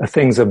a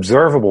thing's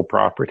observable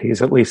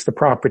properties, at least the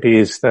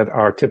properties that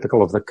are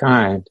typical of the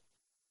kind,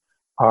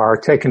 are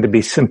taken to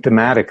be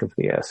symptomatic of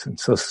the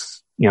essence. So,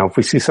 if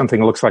we see something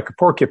that looks like a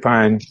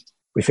porcupine,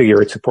 we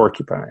figure it's a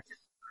porcupine,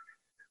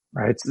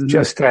 right? Mm-hmm.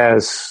 Just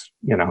as,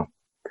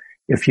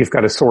 if you've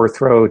got a sore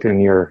throat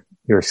and you're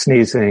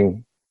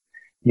sneezing,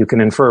 you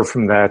can infer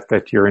from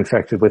that you're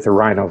infected with a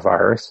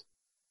rhinovirus.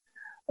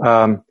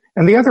 And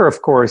the other,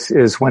 of course,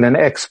 is when an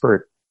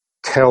expert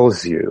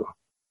tells you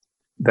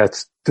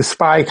that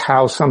despite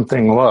how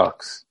something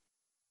looks,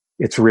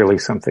 it's really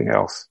something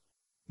else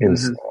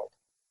instead. Mm-hmm.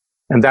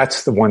 And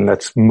that's the one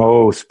that's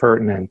most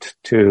pertinent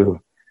to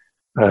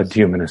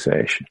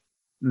dehumanization.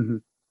 Mm-hmm.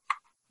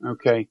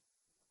 Okay.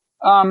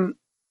 Let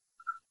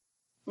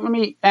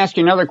me ask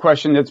you another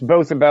question that's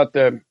both about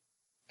the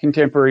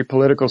contemporary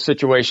political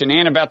situation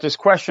and about this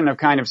question of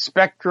kind of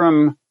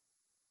spectrum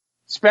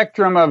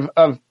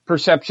of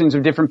perceptions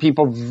of different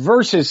people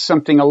versus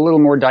something a little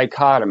more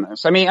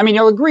dichotomous. I mean,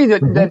 you'll agree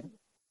that, mm-hmm.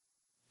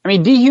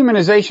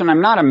 Dehumanization,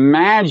 I'm not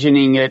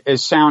imagining it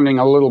as sounding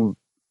a little,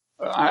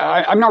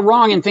 I'm not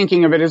wrong in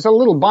thinking of it as a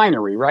little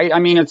binary, right? I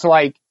mean, it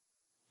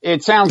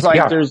sounds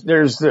like there's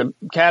the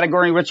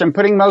category in which I'm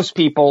putting most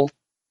people,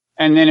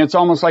 and then it's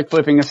almost like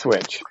flipping a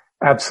switch.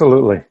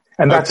 Absolutely.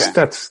 And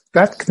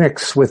that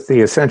connects with the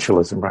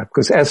essentialism, right?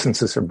 Because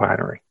essences are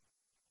binary.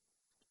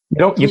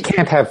 You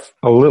can't have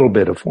a little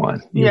bit of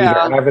one. You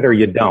either have it or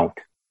you don't.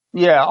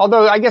 Yeah.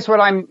 Although I guess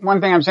one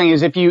thing I'm saying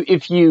is if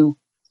you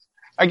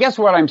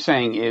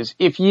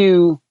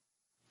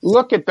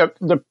look at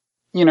the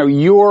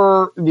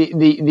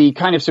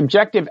kind of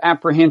subjective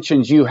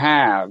apprehensions you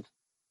have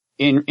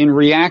in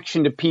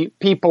reaction to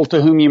people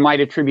to whom you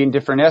might attribute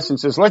different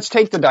essences. Let's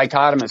take the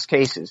dichotomous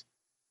cases.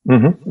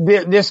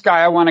 Mm-hmm. This guy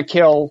I want to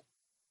kill.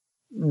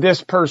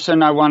 This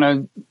person I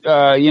want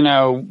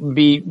to,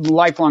 be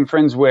lifelong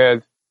friends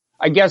with.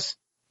 I guess,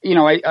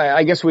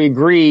 I guess we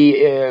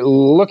agree,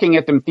 looking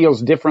at them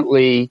feels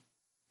differently.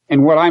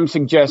 And what I'm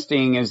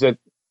suggesting is that,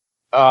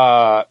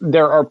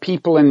 there are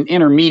people in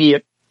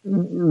intermediate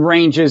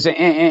ranges.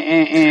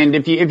 And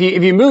if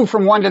you move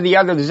from one to the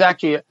other, there's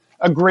actually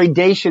a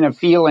gradation of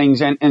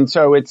feelings. And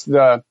so it's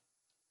now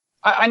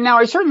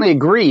I certainly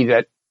agree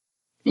that,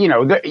 you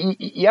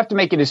have to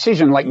make a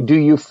decision, like, do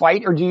you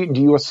fight or do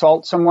you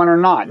assault someone or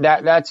not?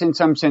 That's in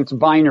some sense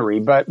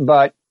binary, but,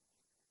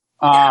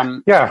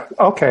 yeah,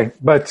 okay.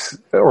 But,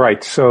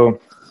 right.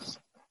 So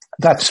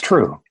that's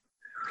true.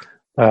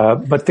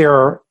 But there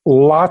are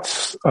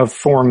lots of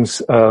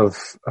forms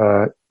of,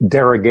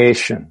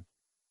 derogation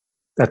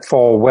that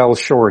fall well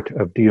short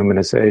of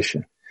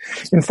dehumanization.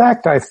 In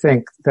fact, I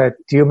think that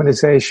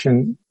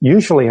dehumanization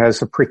usually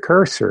has a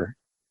precursor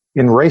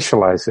in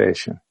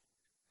racialization.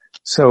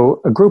 So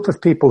a group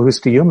of people who's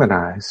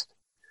dehumanized,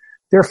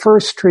 they're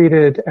first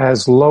treated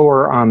as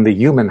lower on the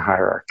human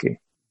hierarchy.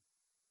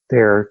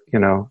 They're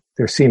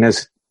seen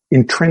as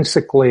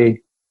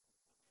intrinsically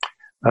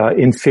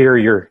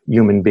inferior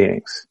human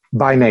beings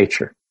by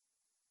nature.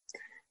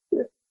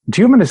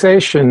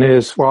 Dehumanization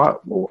is,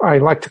 I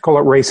like to call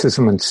it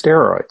racism and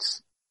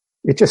steroids.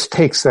 It just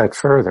takes that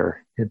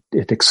further.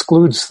 It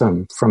excludes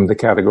them from the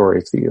category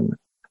of the human.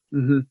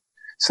 Mm-hmm.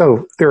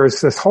 So there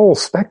is this whole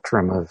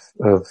spectrum of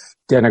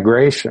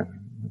denigration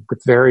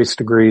with various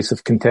degrees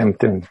of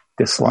contempt and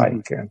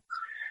dislike mm-hmm.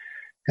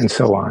 and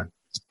so on,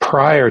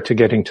 prior to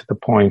getting to the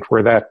point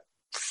where that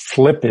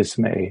flip is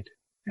made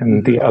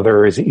and mm-hmm. the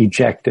other is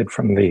ejected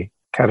from the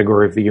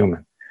category of the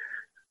human.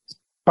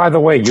 By the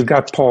way, you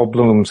got Paul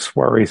Bloom's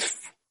worries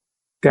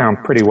down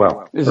pretty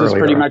well. Is this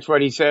pretty much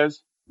what he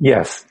says?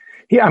 Yes.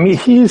 He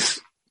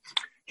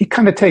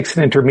kind of takes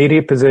an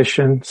intermediate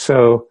position.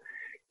 So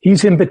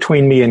he's in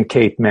between me and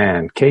Kate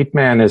Mann. Kate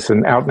Mann is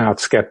an out and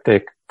out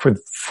skeptic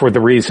for the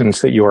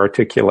reasons that you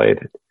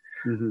articulated.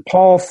 Mm-hmm.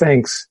 Paul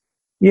thinks,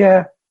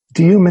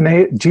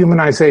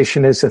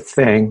 dehumanization is a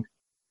thing,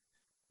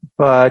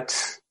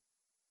 but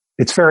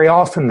it's very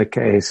often the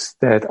case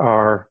that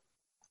our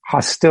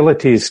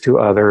hostilities to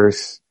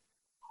others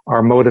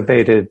are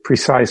motivated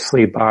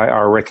precisely by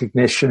our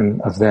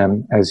recognition of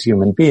them as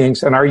human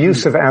beings and our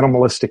use of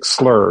animalistic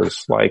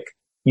slurs like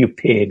you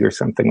pig or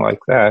something like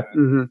that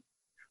mm-hmm.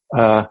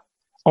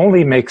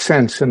 Only makes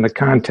sense in the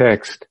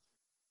context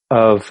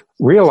of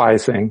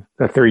realizing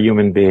that they're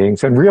human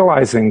beings and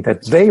realizing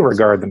that they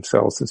regard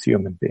themselves as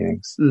human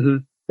beings. Mm-hmm.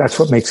 That's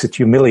what makes it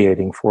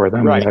humiliating for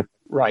them. Right.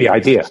 The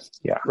idea.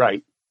 Yeah.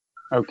 Right.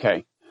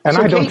 Okay. And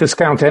so I don't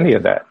discount any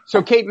of that.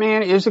 So Kate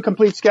Mann is a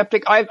complete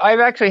skeptic. I've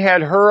actually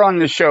had her on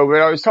the show,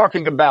 but I was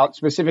talking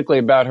specifically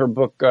about her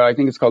book. I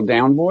think it's called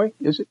Down Boy.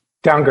 Is it?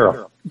 Down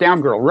Girl.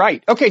 Down Girl.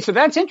 Right. Okay. So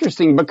that's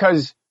interesting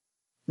because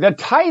the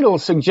title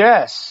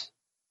suggests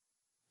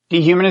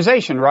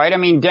dehumanization, right? I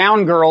mean,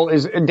 Down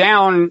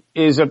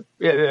is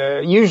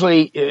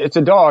usually it's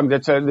a dog.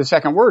 That's the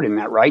second word in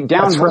that, right?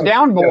 Right.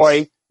 Down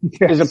Boy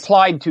is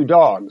applied to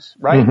dogs,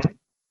 right? Mm-hmm.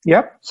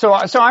 Yep. So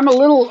I'm a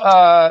little,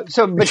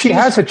 but she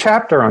has a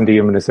chapter on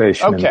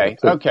dehumanization. Okay.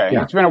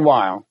 Yeah. It's been a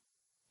while.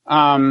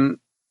 But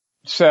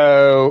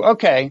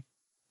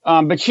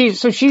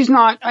she's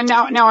not,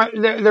 now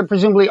there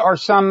presumably are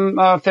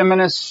some,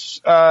 feminists,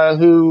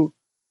 who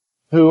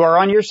who are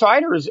on your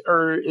side, or is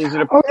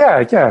it a... Oh,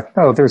 yeah.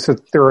 No, there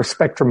are a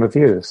spectrum of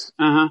views.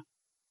 Uh-huh.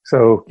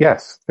 So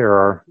yes,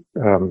 there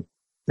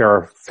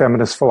are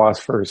feminist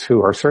philosophers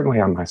who are certainly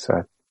on my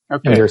side.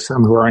 Okay. And there's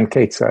some who are on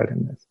Kate's side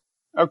in this.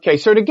 Okay.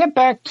 So to get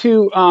back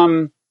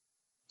to,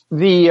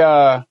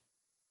 the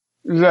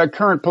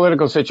current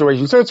political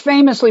situation. So it's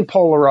famously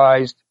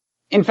polarized.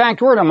 In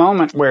fact, we're at a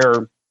moment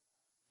where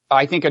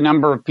I think a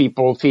number of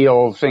people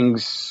feel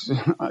things,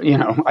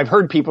 I've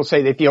heard people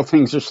say they feel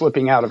things are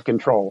slipping out of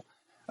control.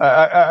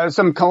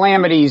 Some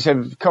calamities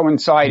have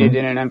coincided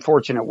in an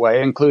unfortunate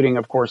way, including,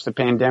 of course, the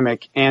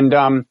pandemic. And,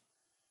 and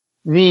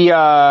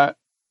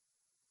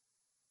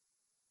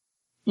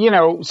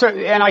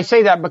I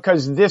say that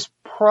because this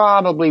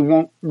probably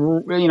won't,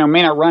 may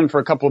not run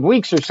for a couple of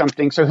weeks or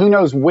something. So who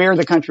knows where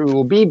the country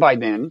will be by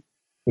then.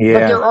 Yeah.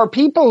 But there are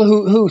people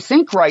who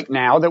think right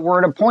now that we're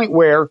at a point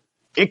where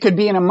it could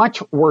be in a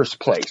much worse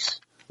place.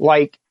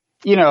 Like,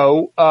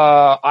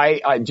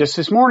 I just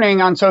this morning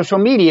on social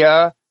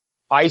media,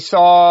 I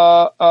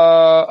saw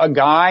a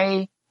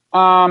guy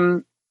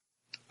who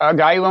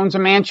owns a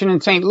mansion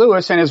in St.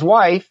 Louis and his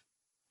wife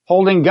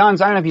holding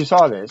guns. I don't know if you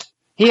saw this.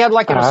 He had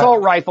like an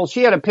assault rifle.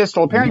 She had a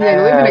pistol. Apparently they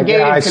live in a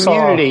gated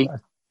community.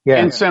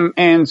 And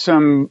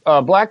some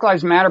Black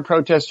Lives Matter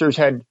protesters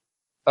had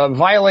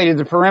violated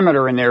the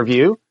perimeter in their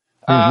view.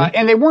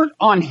 And they weren't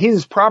on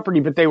his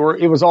property, but it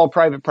was all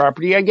private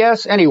property, I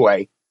guess.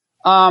 Anyway,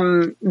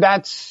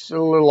 that's a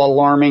little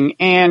alarming.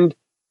 And,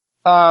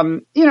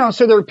 so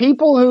there are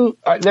people who,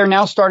 they're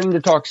now starting to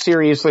talk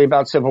seriously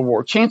about civil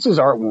war. Chances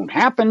are it won't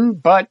happen,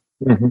 but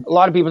a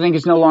lot of people think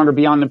it's no longer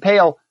beyond the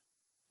pale.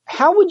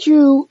 How would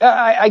you,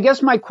 I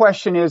guess my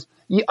question is,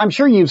 I'm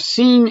sure you've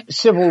seen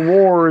civil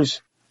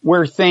wars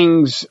where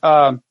things,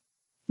 got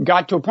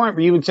to a point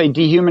where you would say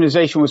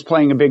dehumanization was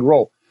playing a big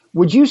role.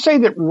 Would you say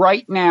that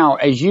right now,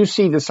 as you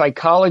see the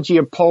psychology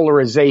of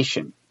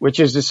polarization, which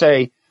is to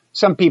say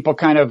some people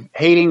kind of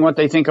hating what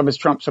they think of as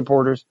Trump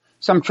supporters,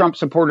 some Trump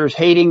supporters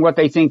hating what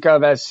they think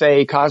of as,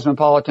 say,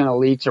 cosmopolitan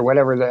elites or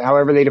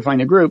however they define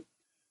the group,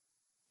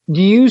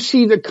 do you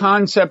see the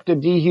concept of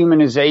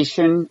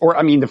dehumanization,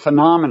 the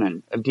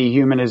phenomenon of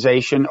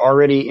dehumanization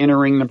already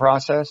entering the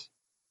process?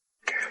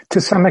 To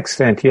some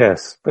extent,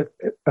 yes. But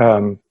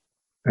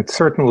it's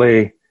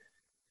certainly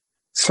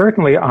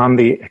on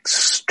the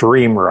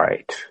extreme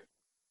right,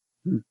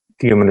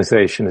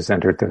 dehumanization has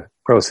entered the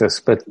process.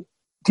 But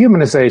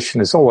dehumanization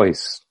is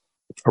always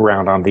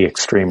around on the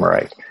extreme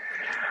right.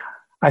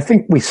 I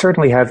think we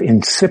certainly have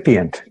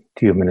incipient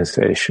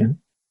dehumanization,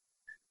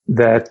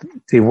 that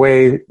the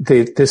way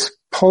this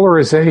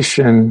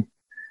polarization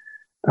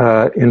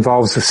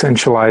involves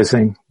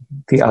essentializing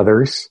the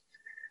others.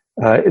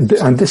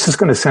 And this is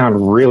going to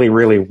sound really,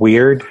 really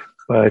weird,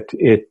 but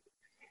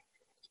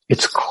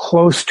it's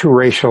close to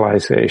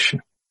racialization.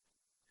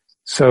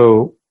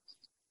 So,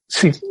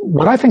 see,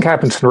 what I think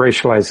happens in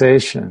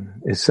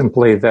racialization is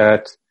simply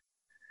that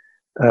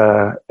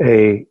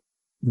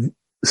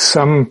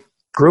some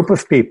group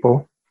of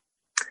people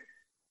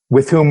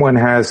with whom one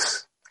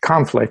has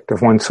conflict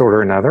of one sort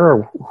or another,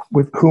 or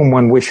with whom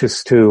one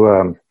wishes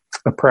to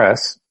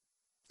oppress,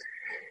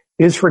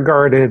 is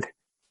regarded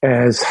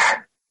as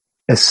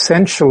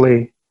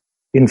essentially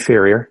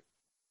inferior,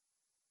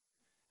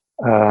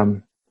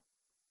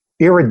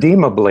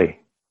 irredeemably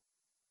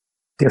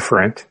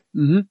different,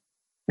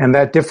 and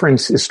that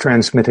difference is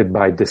transmitted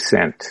by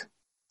descent.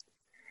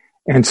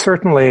 And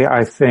certainly,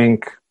 I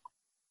think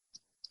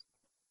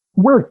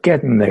we're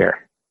getting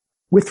there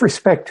with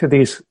respect to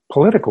these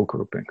political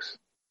groupings.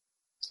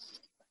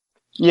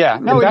 Yeah,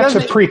 no, that's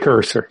a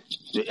precursor.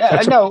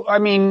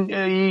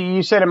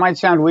 You said it might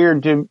sound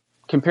weird to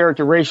compare it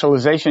to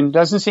racialization. It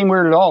doesn't seem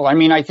weird at all. I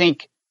mean, I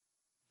think,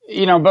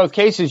 in both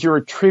cases, you're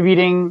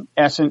attributing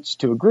essence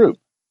to a group.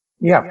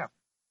 Yeah.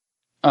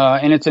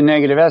 And it's a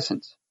negative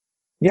essence.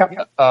 Yeah.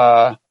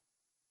 And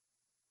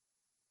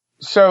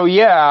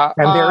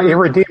they're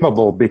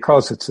irredeemable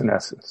because it's an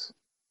essence,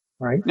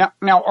 right?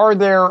 Now, are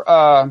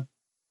there,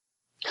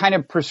 kind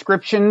of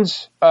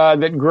prescriptions,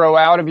 that grow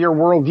out of your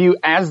worldview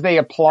as they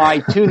apply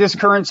to this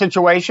current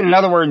situation? In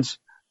other words,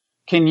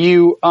 can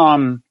you,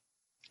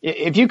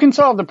 if you can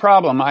solve the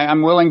problem,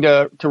 I'm willing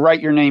to write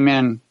your name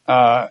in,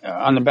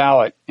 on the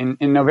ballot in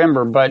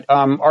November, but,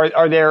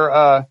 are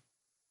there,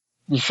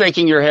 you're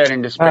shaking your head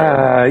in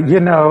despair.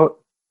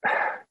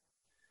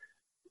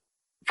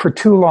 For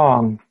too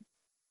long,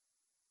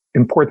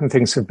 important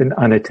things have been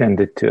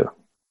unattended to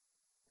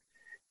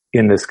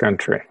in this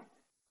country.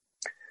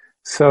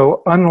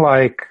 So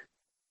unlike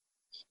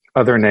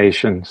other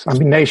nations,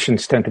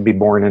 nations tend to be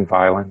born in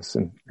violence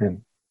and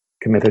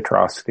commit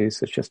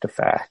atrocities. It's just a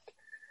fact.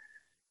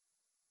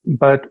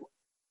 But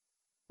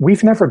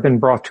we've never been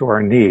brought to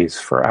our knees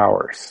for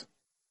hours.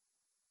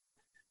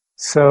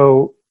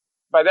 So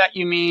by that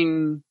you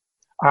mean?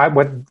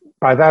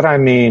 By that I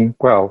mean,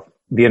 well,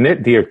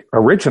 the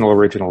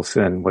original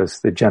sin was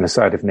the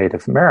genocide of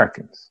Native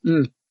Americans.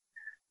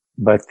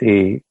 But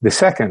the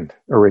second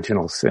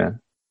original sin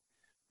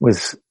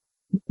was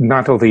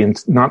not only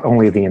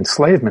the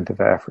enslavement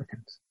of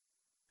Africans,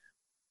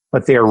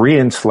 but their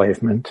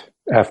re-enslavement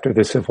after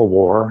the Civil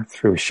War,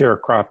 through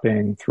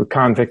sharecropping, through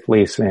convict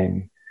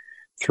leasing,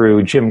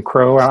 through Jim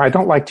Crow. I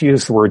don't like to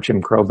use the word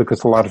Jim Crow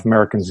because a lot of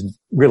Americans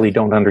really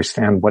don't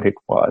understand what it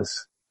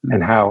was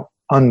and how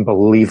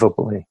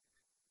unbelievably,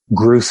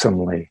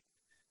 gruesomely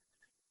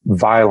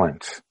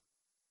violent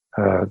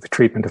the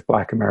treatment of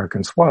Black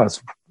Americans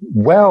was.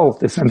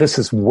 This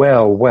is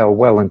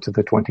well into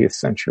the 20th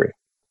century.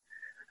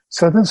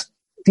 So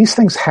these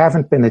things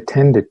haven't been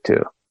attended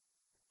to.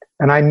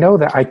 And I know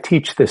that I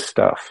teach this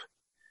stuff.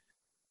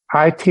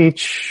 I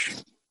teach,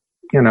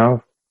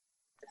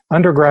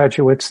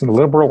 undergraduates in the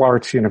liberal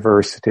arts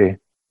university,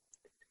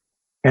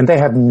 and they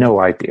have no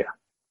idea.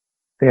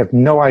 They have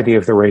no idea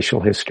of the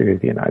racial history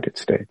of the United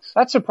States.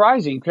 That's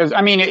surprising because,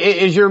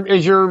 is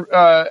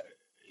your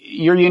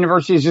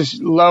university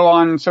just low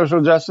on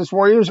social justice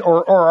warriors,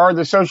 or are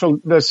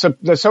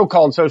the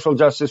so-called social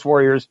justice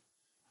warriors,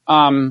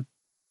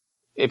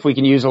 if we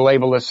can use a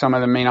label that some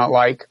of them may not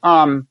like,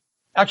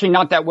 actually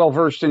not that well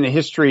versed in the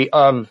history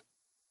of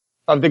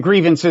the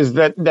grievances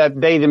that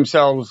they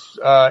themselves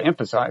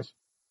emphasize?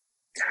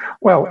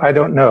 Well, I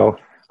don't know.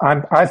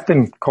 I've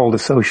been called a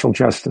social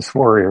justice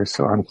warrior,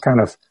 so I'm kind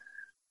of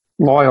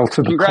loyal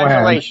to the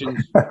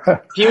Congratulations.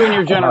 Few in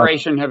your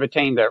generation have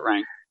attained that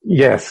rank.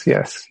 Yes.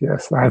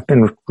 I've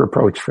been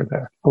reproached for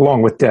that,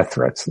 along with death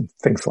threats and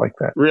things like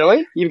that.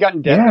 Really? You've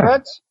gotten death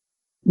threats?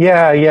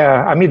 Yeah.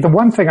 The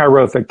one thing I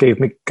wrote that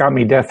got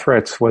me death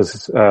threats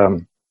was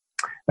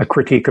a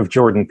critique of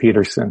Jordan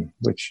Peterson,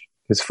 which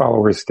his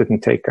followers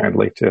didn't take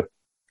kindly to, at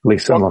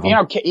least some of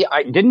them.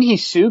 Didn't he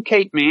sue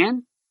Kate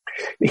Manne?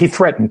 He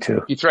threatened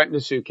to. He threatened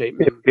to sue Kate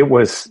Manne. It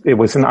was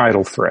an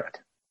idle threat.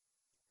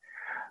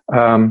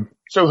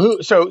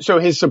 So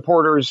his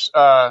supporters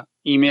emailed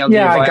you?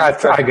 Yeah,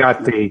 I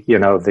got the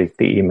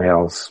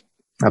emails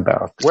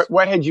about.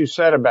 What had you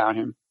said about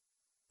him?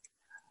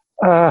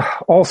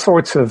 All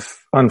sorts of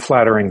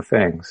unflattering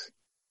things.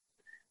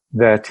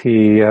 That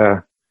he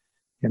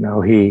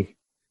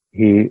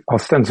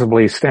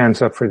ostensibly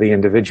stands up for the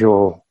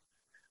individual,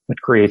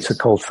 but creates a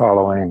cult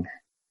following.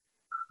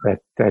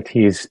 That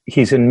he's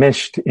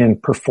enmeshed in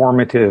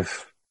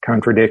performative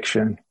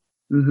contradiction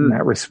in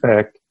that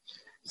respect.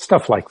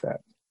 Stuff like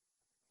that.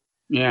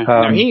 Yeah.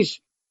 Now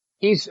he's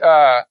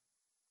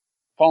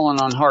fallen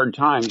on hard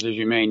times, as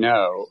you may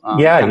know.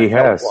 He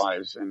has.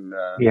 And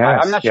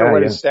I'm not sure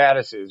what his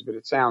status is, but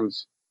it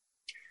sounds.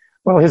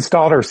 Well, his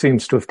daughter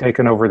seems to have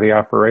taken over the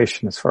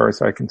operation, as far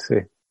as I can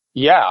see.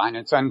 Yeah, and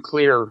it's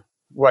unclear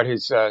what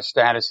his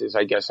status is.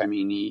 I guess.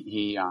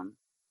 He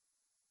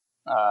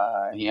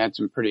had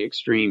some pretty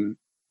extreme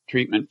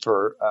treatment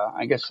for,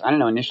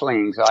 initially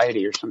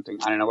anxiety or something.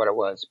 I don't know what it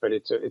was, but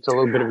it's a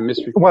little bit of a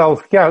mystery.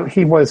 Well, yeah,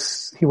 he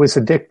was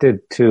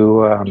addicted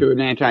to an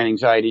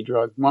anti-anxiety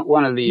drug.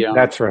 One of the,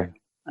 that's right.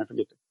 I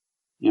forget.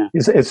 Yeah.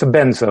 It's a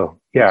benzo.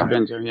 Yeah. It's a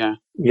benzo. Yeah.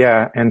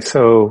 Yeah. And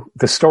so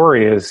the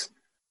story is,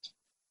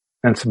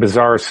 and it's a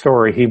bizarre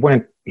story. He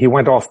went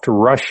off to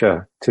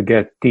Russia to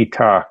get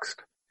detoxed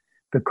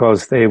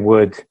because they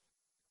would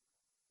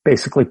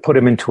basically put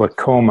him into a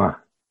coma.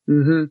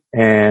 Mm-hmm.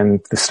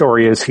 And the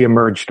story is he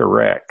emerged a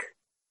wreck.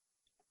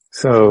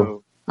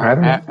 So I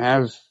don't know.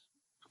 As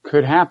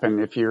could happen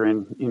if you're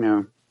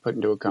put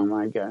into a coma,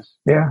 I guess.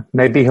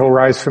 Yeah.Maybe he'll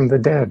rise from the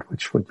dead,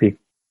 which would be.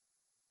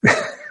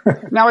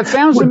 Now it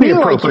sounds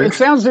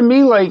to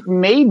me like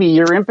maybe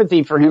your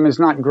empathy for him has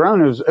not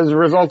grown as a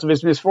result of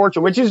his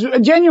misfortune, which is a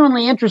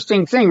genuinely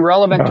interesting thing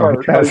relevant to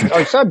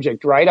our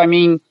subject, right?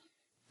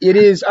 It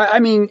is.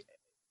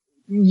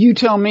 You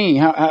tell me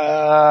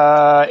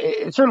how,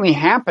 it certainly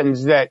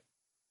happens that,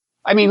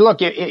 look,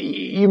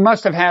 you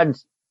must have had,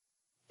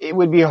 it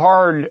would be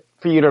hard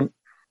for you to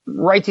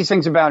write these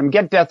things about him,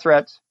 get death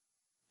threats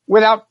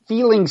without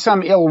feeling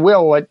some ill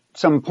will at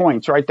some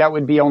points, right? That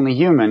would be only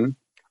human.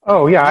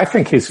 Oh yeah, I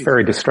think he's a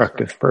very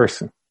destructive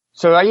person.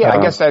 So I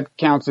guess that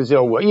counts as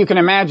ill will. You can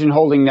imagine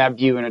holding that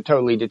view in a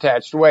totally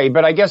detached way.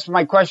 But I guess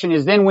my question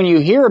is then when you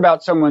hear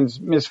about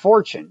someone's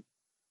misfortune,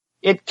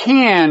 it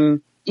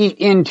can eat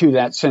into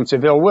that sense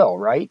of ill will,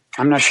 right?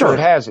 I'm not sure it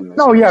has in this.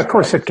 No, yeah, of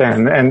course it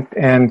can.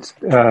 And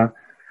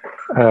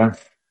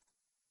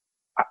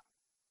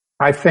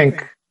I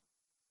think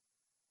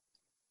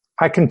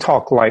I can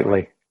talk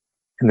lightly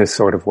in this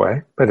sort of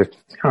way, but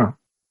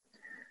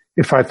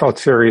if I thought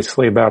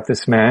seriously about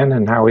this man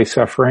and how he's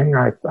suffering,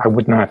 I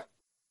would not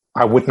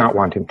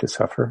want him to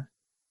suffer.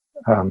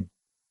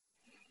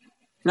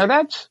 Now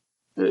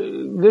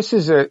this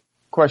is a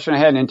question I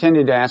hadn't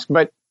intended to ask,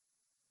 but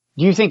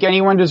do you think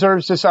anyone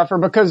deserves to suffer?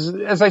 Because,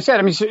 as I said,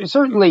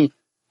 certainly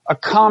a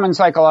common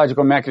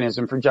psychological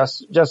mechanism for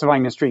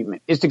justifying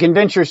mistreatment is to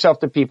convince yourself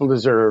that people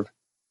deserve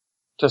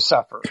to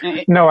suffer.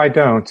 No, I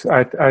don't.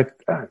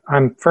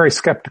 I'm very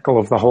skeptical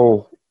of the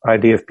whole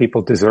idea of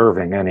people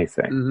deserving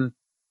anything.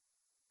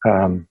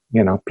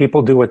 Mm-hmm.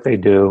 People do what they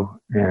do,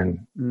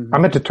 and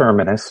I'm a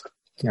determinist.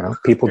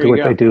 People do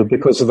what they do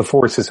because of the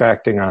forces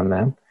acting on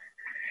them.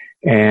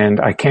 And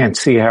I can't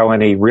see how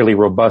any really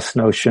robust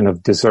notion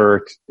of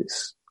desert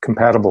is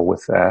compatible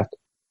with that.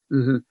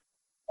 Mm-hmm.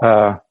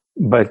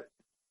 But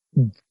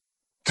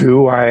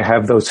Do I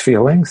have those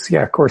feelings?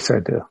 Yeah, of course I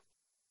do.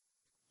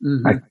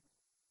 Mm-hmm.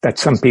 That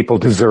some people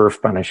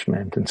deserve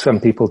punishment and some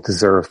people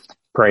deserve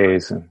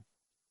praise and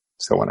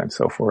so on and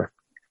so forth.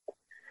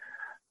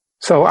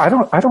 So I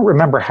don't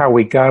remember how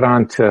we got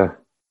onto.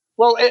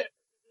 Well,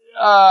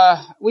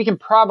 we can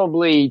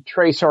probably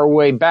trace our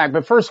way back,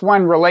 but first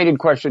one related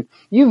question.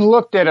 You've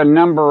looked at a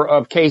number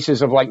of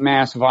cases of like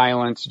mass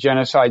violence,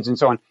 genocides and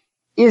so on.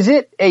 Is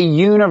it a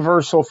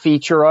universal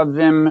feature of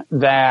them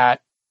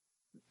that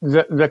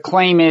the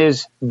claim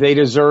is they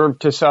deserve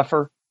to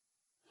suffer?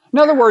 In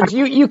other words,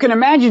 you can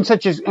imagine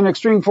such an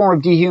extreme form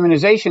of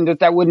dehumanization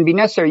that wouldn't be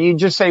necessary. You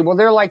just say, well,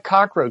 they're like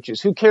cockroaches.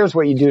 Who cares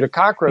what you do to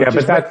cockroaches?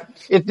 Yeah, but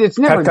it's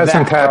never that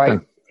doesn't happen.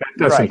 Right?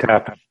 That doesn't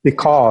happen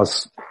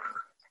because,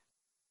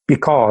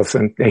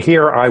 and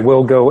here I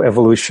will go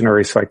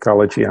evolutionary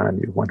psychology on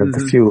you, one of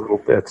the few little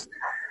bits,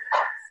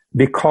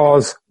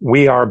 because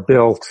we are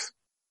built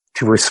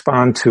to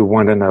respond to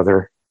one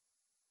another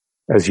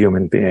as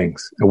human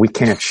beings, and we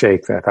can't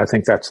shake that. I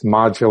think that's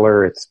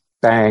modular. It's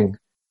bang.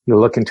 You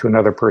look into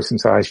another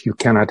person's eyes, you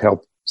cannot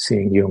help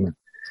seeing human.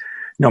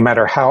 No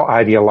matter how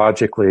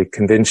ideologically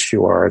convinced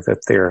you are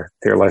that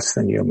they're less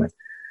than human.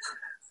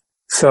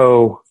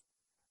 So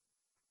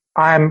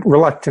I'm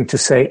reluctant to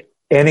say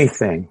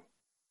anything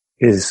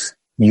is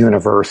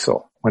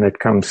universal when it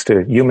comes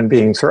to human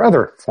beings or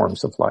other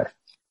forms of life.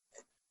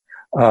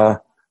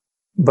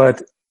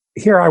 But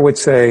here I would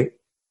say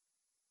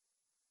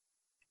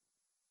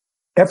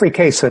every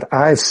case that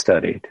I've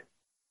studied,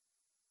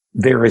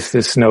 there is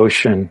this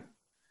notion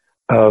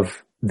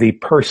of the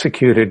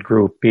persecuted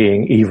group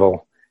being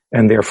evil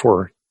and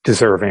therefore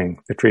deserving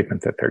the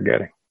treatment that they're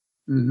getting.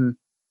 Mm-hmm.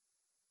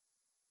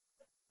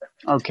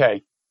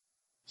 Okay.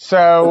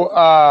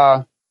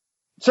 So,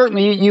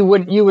 certainly you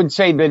would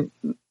say that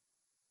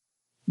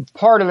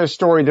part of the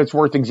story that's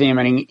worth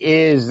examining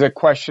is the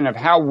question of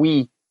how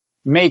we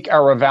make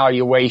our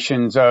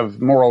evaluations of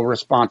moral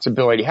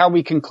responsibility, how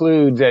we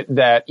conclude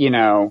that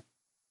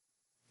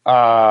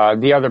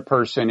the other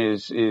person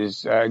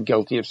is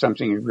guilty of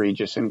something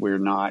egregious and we're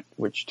not,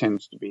 which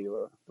tends to be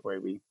the way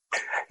we.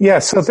 Yeah.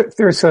 So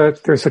there's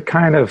a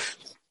kind of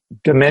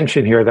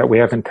dimension here that we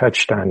haven't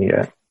touched on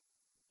yet.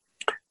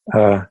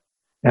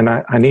 And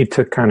I need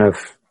to kind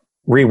of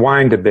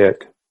rewind a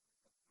bit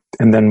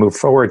and then move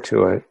forward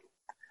to it.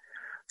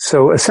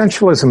 So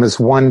essentialism is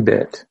one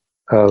bit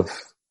of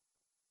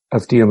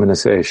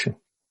dehumanization.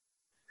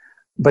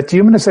 But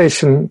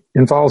dehumanization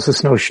involves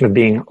this notion of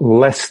being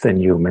less than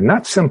human,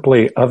 not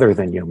simply other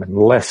than human,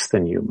 less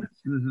than human.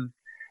 Mm-hmm.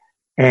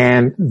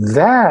 And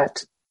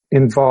that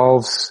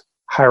involves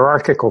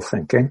hierarchical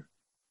thinking.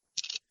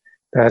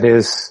 That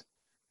is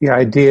the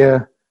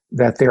idea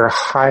that there are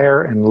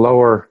higher and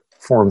lower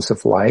forms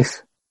of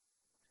life.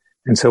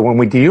 And so when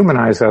we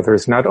dehumanize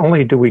others, not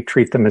only do we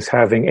treat them as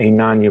having a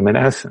non-human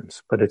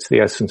essence, but it's the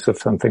essence of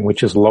something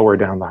which is lower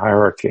down the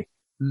hierarchy.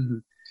 Mm-hmm.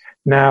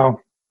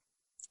 Now,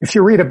 if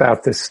you read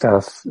about this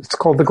stuff, it's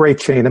called the Great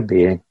Chain of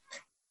Being.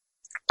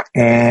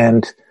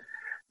 And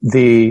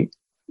the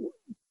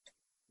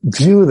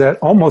view that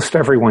almost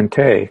everyone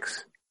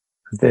takes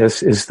of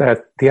this is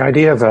that the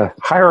idea of a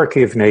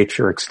hierarchy of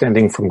nature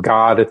extending from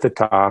God at the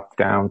top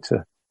down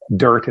to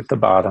dirt at the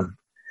bottom,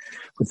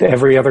 with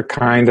every other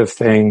kind of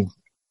thing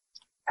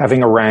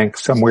having a rank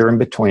somewhere in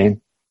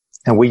between,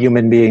 and we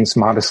human beings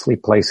modestly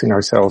placing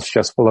ourselves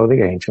just below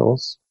the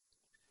angels,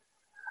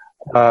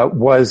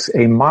 was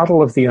a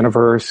model of the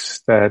universe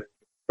that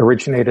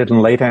originated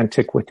in late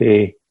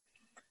antiquity,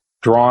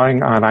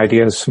 drawing on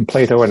ideas from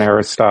Plato and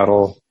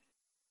Aristotle.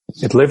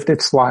 It lived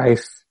its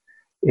life.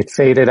 It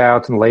faded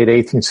out in late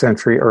 18th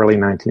century, early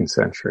 19th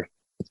century.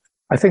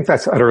 I think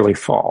that's utterly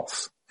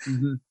false.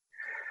 Mm-hmm.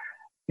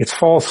 It's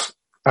false,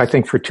 I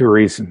think, for two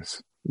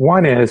reasons.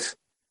 One is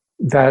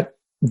that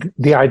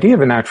the idea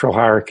of a natural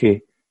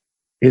hierarchy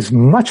is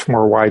much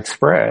more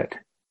widespread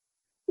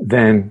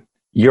than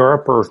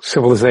Europe or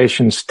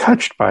civilizations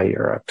touched by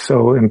Europe.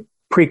 So in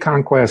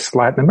pre-conquest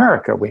Latin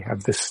America, we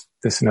have this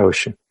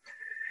notion.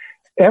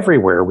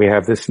 Everywhere we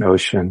have this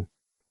notion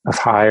of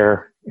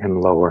higher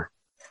and lower.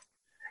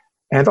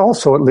 And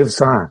also it lives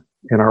on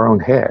in our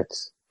own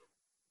heads.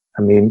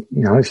 I mean,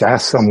 if you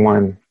ask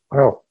someone,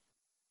 well,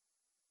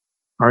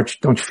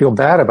 don't you feel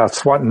bad about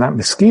swatting that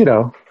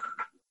mosquito?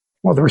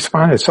 Well, the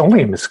response is, it's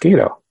only a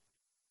mosquito,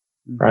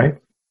 right?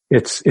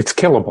 It's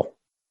killable.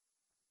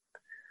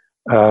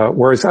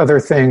 Whereas other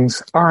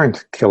things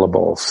aren't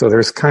killable. So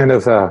there's kind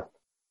of a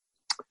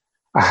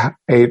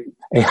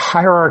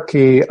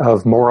hierarchy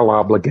of moral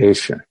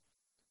obligation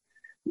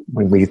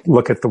when we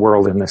look at the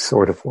world in this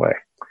sort of way.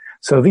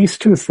 So these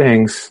two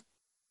things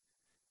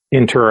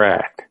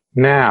interact.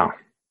 Now,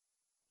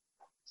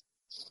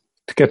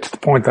 to get to the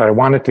point that I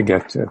wanted to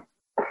get to,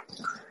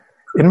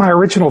 in my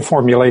original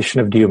formulation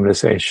of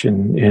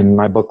dehumanization in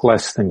my book,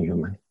 Less Than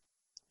Human,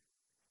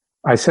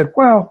 I said,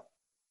 well,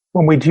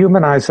 when we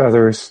dehumanize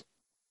others,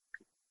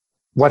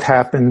 what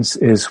happens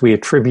is we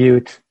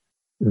attribute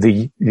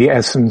the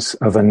essence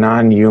of a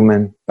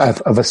non-human,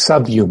 of a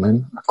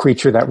subhuman, a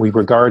creature that we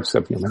regard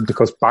subhuman,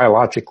 because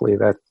biologically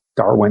that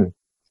Darwin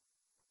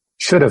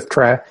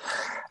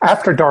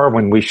after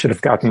Darwin, we should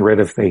have gotten rid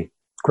of the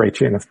great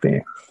chain of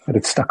being, but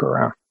it stuck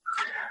around.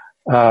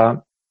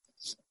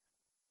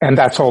 And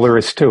that's all there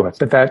is to it,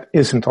 but that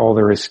isn't all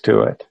there is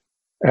to it.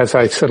 As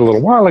I said a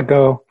little while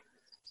ago,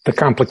 the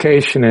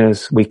complication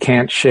is we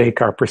can't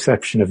shake our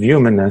perception of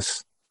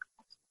humanness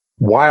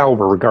while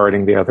we're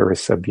regarding the other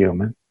as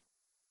subhuman.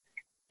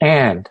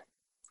 And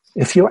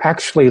if you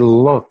actually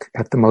look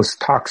at the most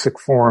toxic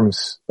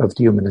forms of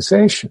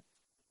dehumanization,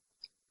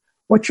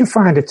 what you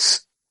find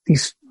it's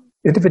these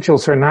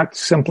individuals are not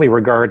simply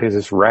regarded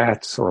as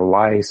rats or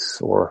lice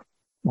or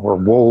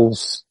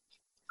wolves.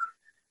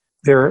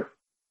 They're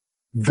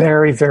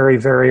very, very,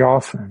 very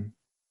often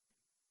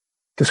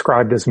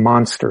described as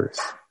monsters,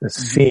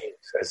 as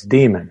fiends, as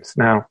demons.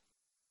 Now,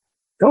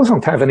 those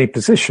don't have any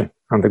position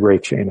on the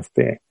great chain of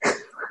being,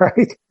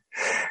 right?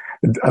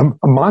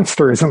 A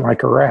monster isn't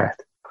like a rat.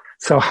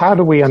 So how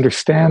do we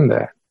understand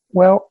that?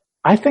 Well,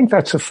 I think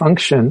that's a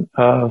function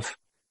of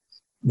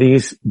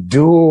these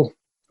dual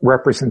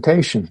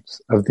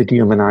representations of the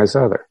dehumanized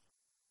other.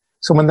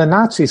 So when the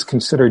Nazis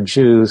considered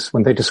Jews,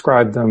 when they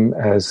described them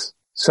as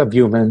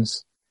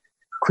subhumans,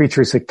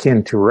 creatures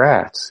akin to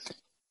rats,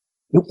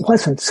 it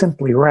wasn't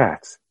simply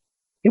rats.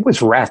 It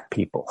was rat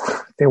people.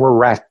 They were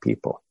rat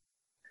people.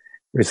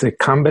 There's a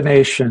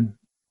combination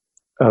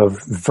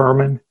of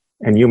vermin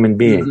and human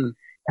being. Mm-hmm.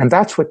 And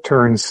that's what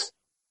turns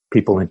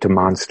people into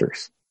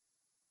monsters.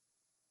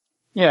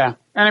 Yeah.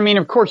 And I mean,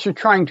 of course, you're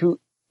trying to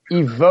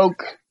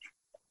evoke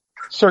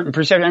certain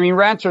perception. I mean,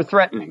 rats are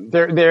threatening.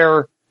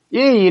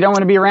 You don't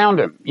want to be around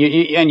them.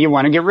 And you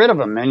want to get rid of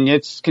them. And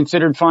it's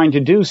considered fine to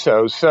do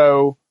so.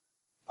 So,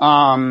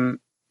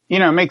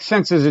 it makes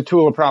sense as a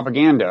tool of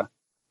propaganda.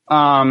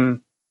 I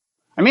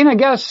mean, I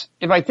guess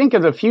if I think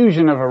of the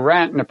fusion of a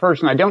rat and a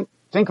person, I don't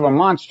think of a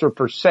monster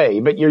per se,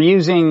 but you're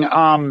using,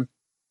 I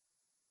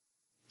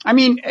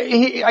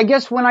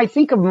guess when I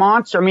think of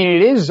monster, I mean,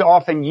 it is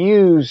often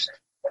used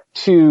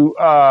to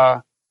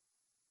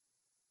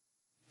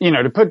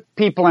put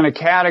people in a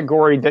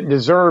category that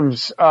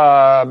deserves,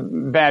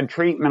 bad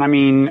treatment. I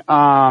mean,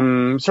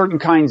 certain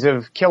kinds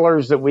of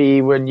killers that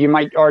you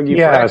might argue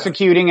for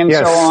executing and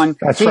so on.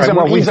 That's he's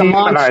right. He's a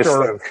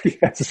monster.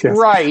 Yes.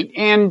 Right.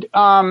 And,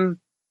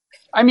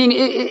 I mean,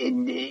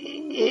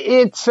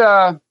 it's,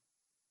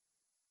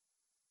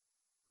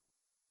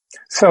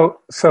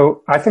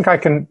 So I think I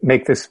can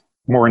make this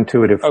more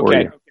intuitive for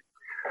you.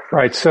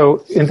 Right.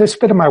 So in this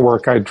bit of my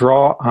work, I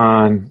draw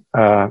on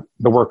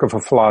the work of a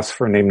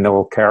philosopher named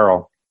Noel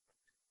Carroll.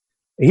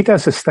 He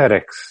does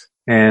aesthetics,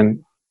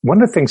 and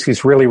one of the things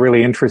he's really,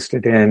 really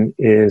interested in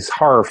is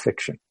horror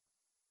fiction.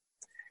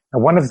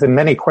 And one of the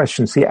many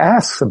questions he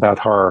asks about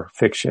horror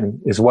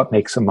fiction is what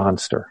makes a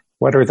monster?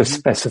 What are the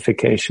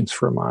specifications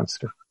for a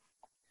monster?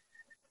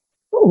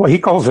 Well, he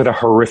calls it a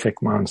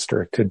horrific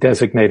monster to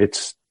designate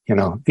its,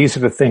 these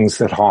are the things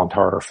that haunt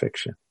horror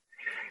fiction.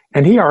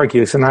 And he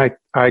argues, and I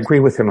agree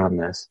with him on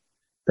this,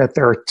 that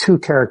there are two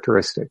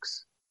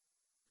characteristics.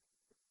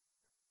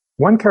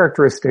 One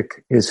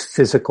characteristic is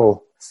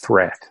physical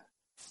threat.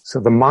 So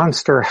the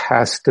monster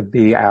has to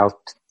be a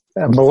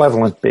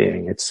malevolent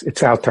being.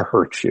 It's out to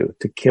hurt you,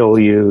 to kill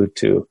you,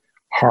 to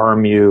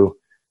harm you,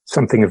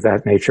 something of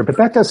that nature. But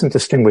that doesn't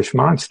distinguish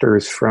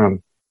monsters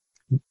from,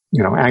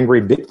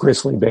 angry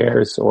grizzly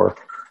bears or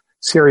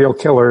serial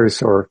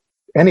killers or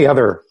any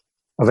other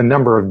of a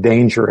number of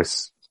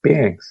dangerous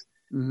beings.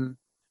 Mm-hmm.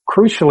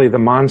 Crucially, the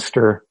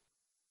monster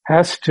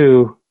has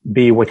to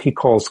be what he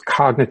calls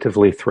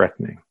cognitively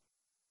threatening.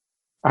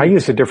 I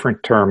use a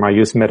different term. I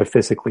use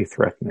metaphysically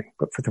threatening.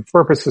 But for the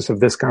purposes of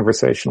this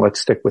conversation,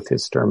 let's stick with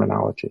his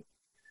terminology.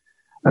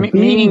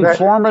 Meaning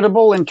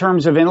formidable in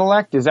terms of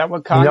intellect? Is that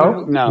what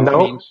cognitive?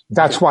 No.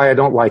 That's why I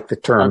don't like the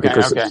term,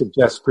 because it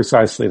suggests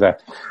precisely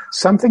that.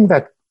 Something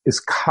that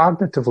is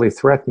cognitively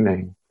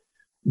threatening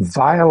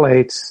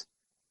violates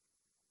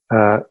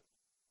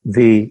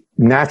the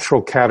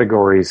natural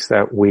categories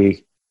that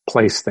we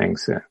place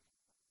things in.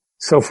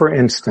 So, for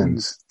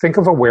instance, think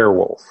of a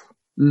werewolf.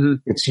 Mm-hmm.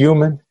 It's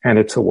human and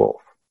it's a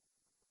wolf.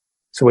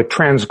 So it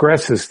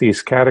transgresses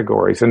these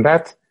categories, and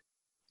that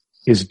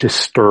is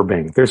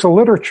disturbing. There's a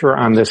literature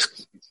on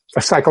this,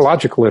 a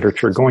psychological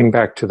literature going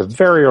back to the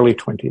very early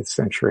 20th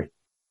century.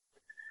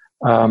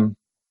 The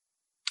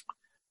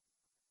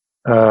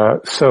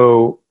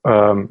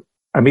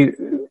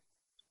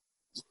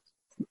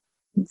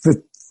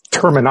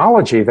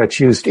terminology that's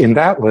used in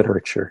that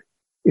literature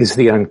is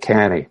the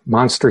uncanny.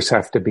 Monsters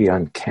have to be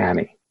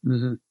uncanny,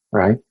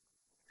 right?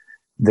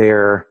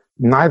 They're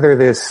neither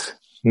this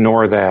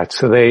nor that.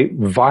 So they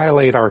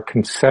violate our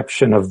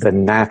conception of the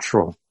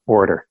natural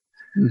order.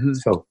 Mm-hmm.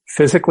 So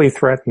physically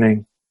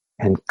threatening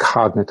and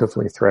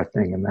cognitively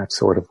threatening in that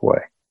sort of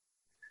way.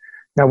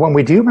 Now, when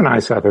we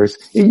dehumanize others,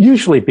 it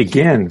usually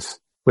begins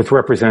with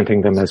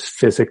representing them as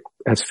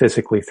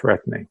physically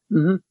threatening.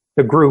 Mm-hmm.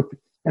 The group,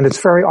 and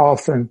it's very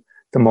often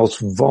the most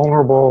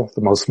vulnerable,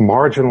 the most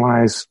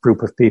marginalized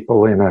group of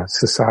people in a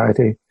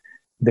society.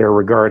 They're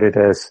regarded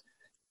as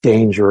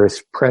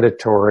dangerous,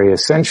 predatory,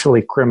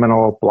 essentially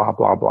criminal, blah,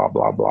 blah, blah,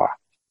 blah, blah.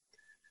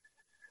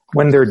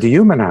 When they're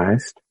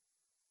dehumanized,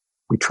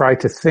 we try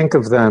to think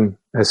of them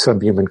as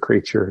subhuman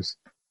creatures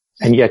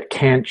and yet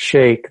can't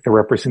shake the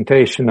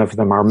representation of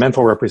them, our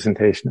mental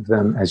representation of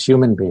them as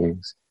human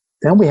beings.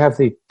 Then we have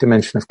the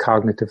dimension of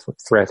cognitive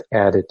threat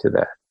added to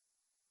that,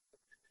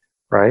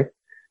 right?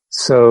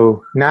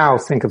 So now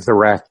think of the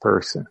rat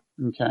person.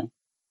 Okay.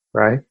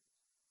 Right?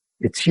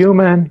 It's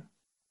human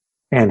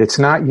and it's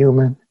not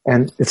human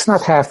and it's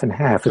not half and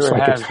half. It's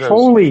like it's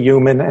wholly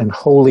human and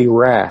wholly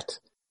rat.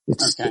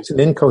 It's an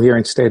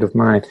incoherent state of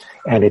mind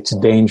and it's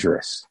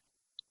dangerous.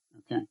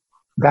 Okay.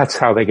 That's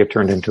how they get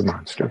turned into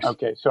monsters.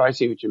 Okay. So I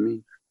see what you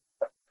mean.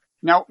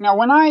 Now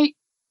when I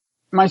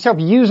myself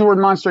use the word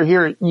monster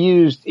here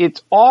used,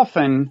 it's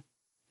often,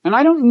 and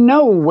I don't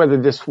know whether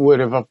this would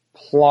have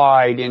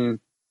applied in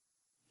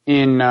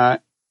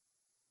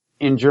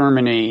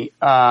Germany,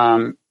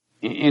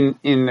 in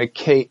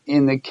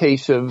the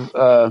case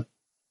of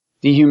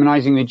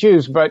dehumanizing the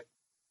Jews, but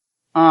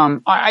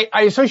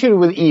I associate it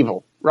with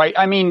evil, right?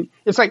 I mean,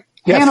 it's like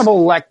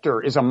Hannibal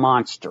Lecter is a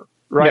monster,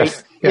 right?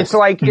 Yes. Yes.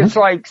 It's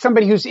like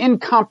somebody who's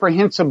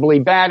incomprehensibly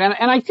bad,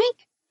 and I think,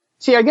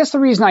 I guess the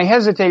reason I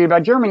hesitated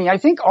about Germany, I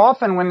think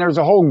often when there's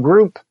a whole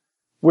group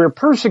we're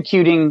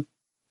persecuting,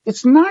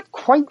 it's not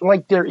quite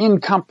like they're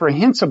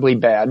incomprehensibly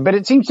bad, but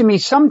it seems to me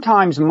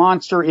sometimes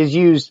monster is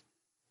used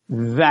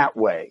that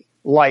way,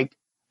 like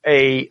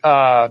a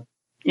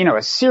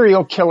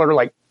serial killer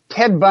like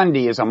Ted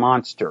Bundy is a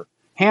monster.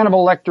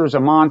 Hannibal Lecter is a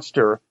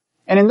monster.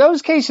 And in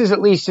those cases,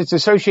 at least, it's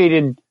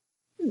associated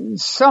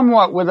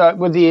somewhat with a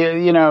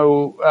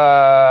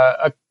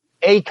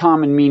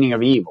common meaning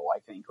of evil, I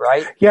think,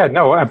 right? Yeah,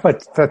 no,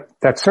 but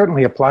that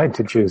certainly applied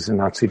to Jews in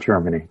Nazi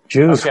Germany.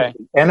 Jews were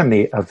the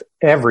enemy of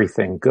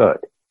everything good.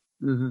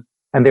 Mm-hmm.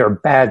 And they were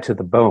bad to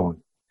the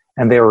bone.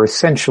 And they were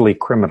essentially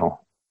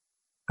criminal.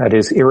 That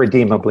is,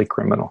 irredeemably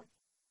criminal.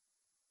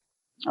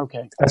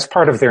 Okay. That's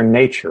part of their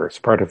nature. It's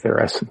part of their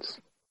essence.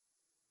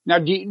 Now,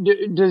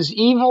 does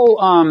evil,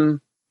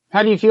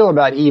 how do you feel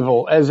about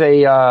evil as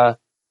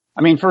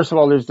first of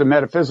all, there's the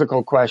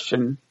metaphysical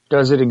question.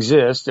 Does it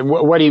exist? And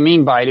what do you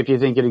mean by it if you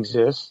think it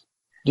exists?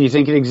 Do you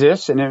think it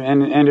exists?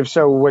 And if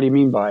so, what do you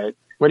mean by it?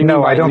 What do you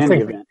mean by it in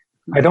any event?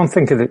 I don't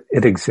think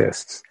it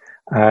exists.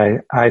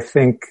 I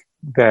think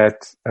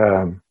that,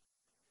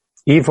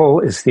 evil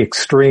is the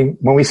extreme.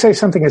 When we say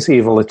something is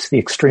evil, it's the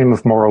extreme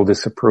of moral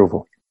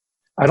disapproval.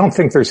 I don't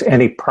think there's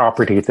any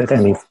property that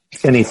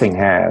anything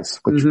has,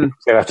 which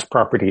that's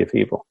property of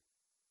evil.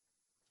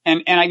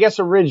 And I guess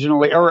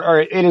originally, or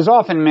it is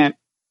often meant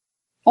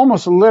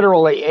almost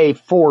literally a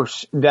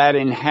force that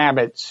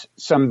inhabits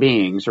some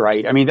beings,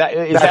 right? I mean,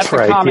 that's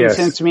the common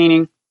sense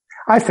meaning?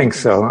 I think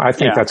so. I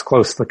think that's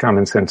close to the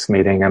common sense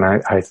meaning, and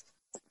I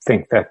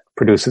think that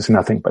produces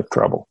nothing but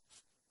trouble.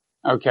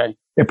 Okay.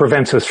 It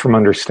prevents us from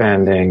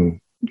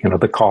understanding,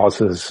 the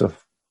causes of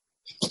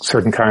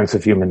certain kinds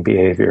of human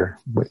behavior,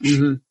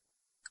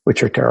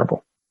 which are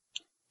terrible.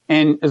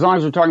 And as long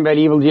as we're talking about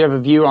evil, do you have a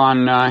view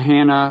on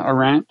Hannah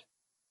Arendt?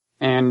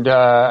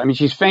 And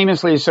she's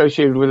famously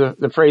associated with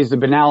the phrase "the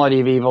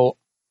banality of evil."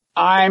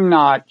 I'm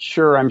not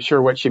sure. I'm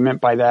sure what she meant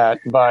by that,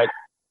 but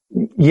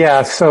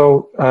yeah.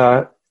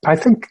 So I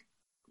think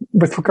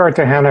with regard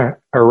to Hannah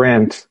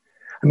Arendt,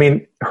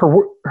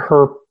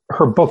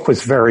 her book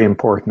was very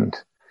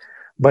important.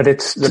 But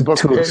it's the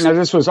book. Now,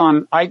 this was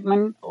on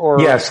Eichmann,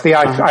 or yes, the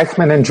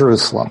Eichmann in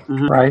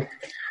Jerusalem, right?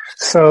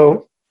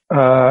 So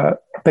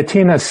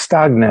Bettina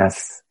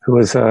Stagneth, who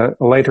is a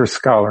later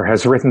scholar,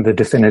 has written the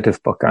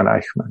definitive book on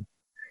Eichmann,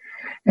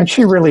 and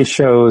she really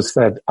shows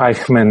that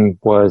Eichmann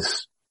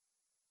was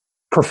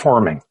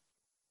performing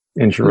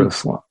in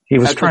Jerusalem. He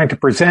was trying to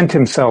present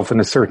himself in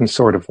a certain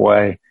sort of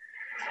way.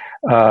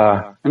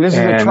 And this is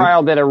a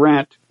trial that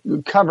Arendt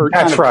covered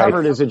as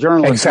a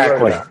journalist.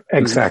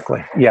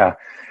 Exactly. Yeah.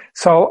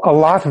 So a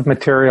lot of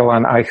material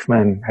on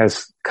Eichmann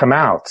has come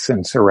out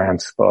since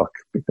Arendt's book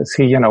because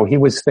he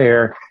was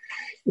there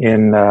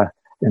in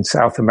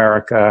South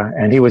America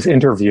and he was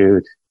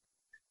interviewed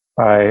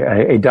by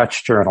a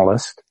Dutch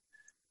journalist,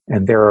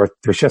 and there's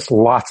just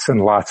lots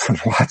and lots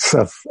and lots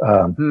of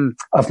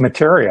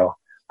material,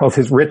 both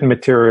his written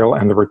material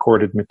and the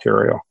recorded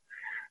material.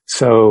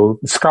 So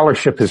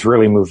scholarship has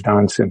really moved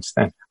on since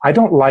then. I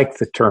don't like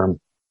the term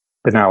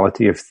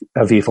banality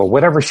of evil.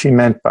 Whatever she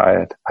meant by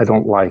it, I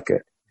don't like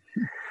it.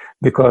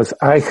 Because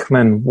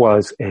Eichmann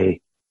was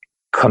a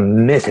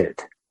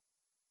committed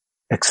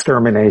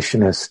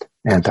exterminationist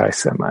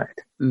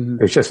anti-Semite. Mm-hmm.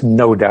 There's just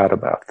no doubt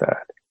about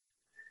that.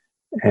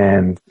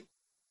 And,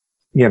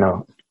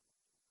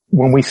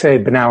 when we say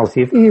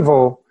banality of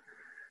evil,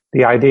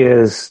 the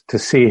idea is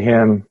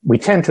we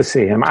tend to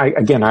see him, I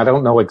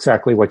don't know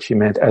exactly what she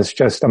meant, as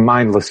just a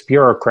mindless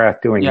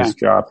bureaucrat doing his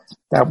job.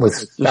 That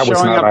was not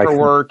showing up Eichmann. For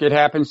work. It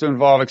happens to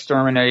involve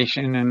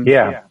extermination and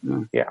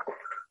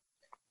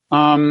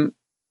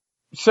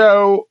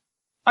So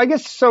I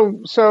guess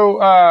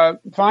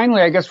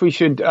finally I guess we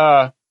should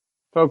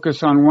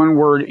focus on one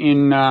word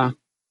in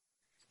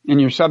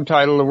your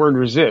subtitle, the word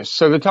resist.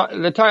 So the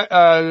title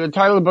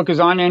of the book is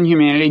on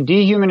inhumanity,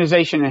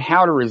 dehumanization, and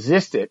how to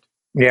resist it.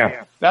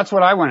 Yeah. That's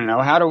what I want to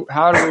know. How do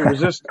we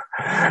resist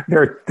it?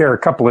 There are a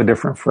couple of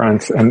different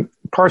fronts, and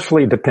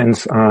partially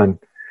depends on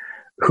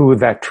who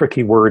that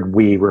tricky word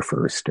 "we"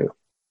 refers to.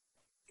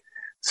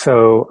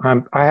 So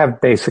I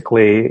have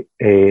basically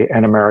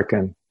an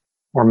American,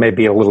 or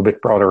maybe a little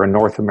bit broader, a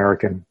North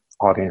American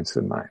audience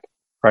in mind,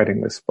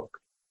 writing this book.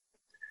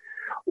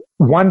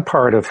 One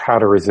part of how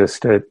to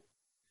resist it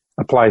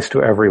applies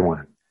to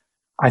everyone.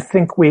 I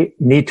think we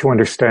need to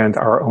understand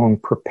our own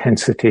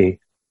propensity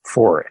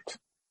for it.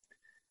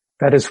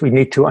 That is, we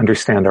need to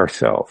understand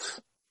ourselves.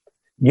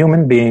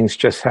 Human beings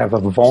just have a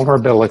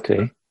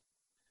vulnerability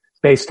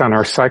based on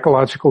our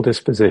psychological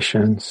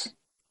dispositions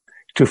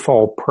to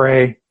fall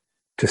prey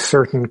to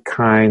certain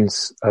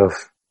kinds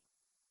of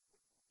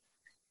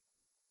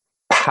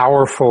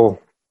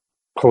powerful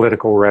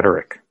political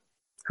rhetoric.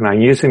 And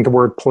I'm using the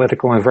word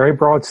political in a very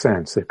broad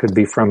sense. It could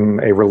be from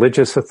a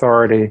religious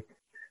authority.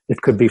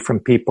 It could be from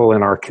people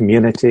in our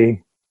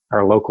community,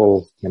 our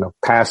local,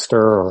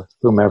 pastor or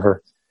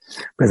whomever.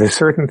 But there's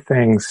certain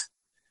things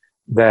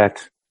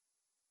that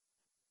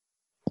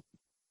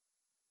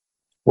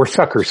we're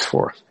suckers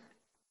for.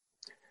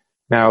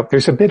 Now,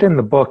 there's a bit in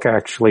the book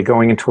actually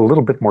going into a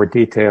little bit more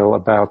detail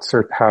about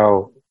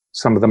how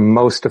some of the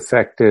most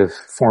effective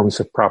forms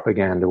of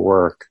propaganda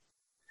work.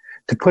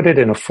 To put it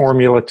in a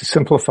formula, to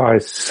simplify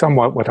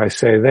somewhat what I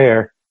say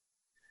there,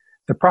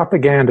 the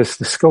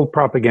skilled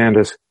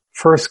propagandist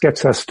first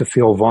gets us to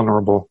feel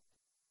vulnerable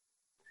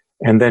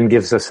and then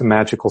gives us a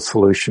magical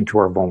solution to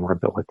our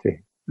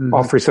vulnerability,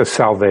 offers us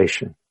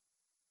salvation.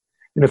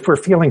 And if we're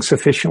feeling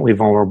sufficiently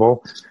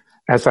vulnerable,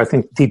 as I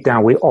think deep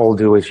down we all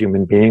do as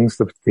human beings,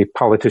 the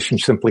politician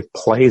simply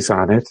plays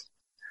on it,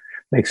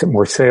 makes it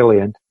more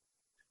salient,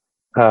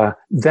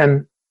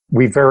 then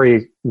we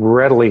very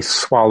readily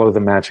swallow the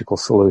magical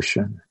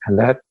solution. And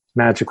that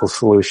magical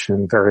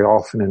solution very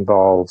often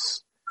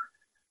involves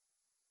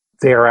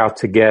they're out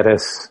to get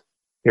us,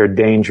 they're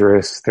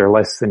dangerous, they're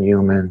less than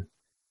human.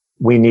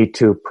 We need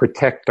to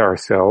protect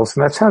ourselves.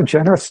 And that's how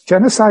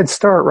genocides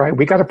start, right?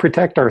 We got to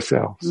protect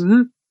ourselves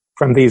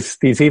from these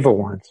evil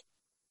ones.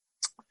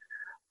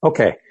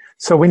 Okay.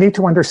 So we need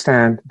to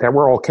understand that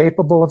we're all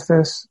capable of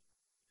this.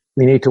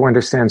 We need to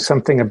understand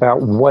something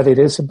about what it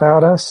is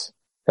about us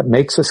that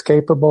makes us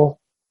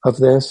capable of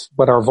this,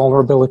 what our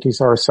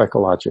vulnerabilities are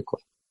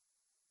psychologically.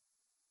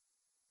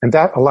 And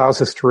that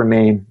allows us to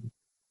remain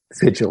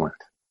vigilant,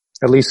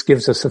 at least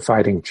gives us a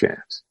fighting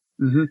chance.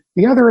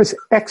 The other is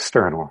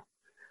external.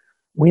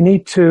 We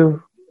need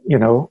to,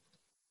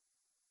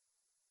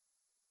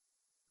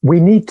 we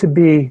need to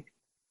be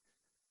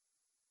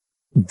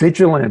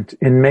vigilant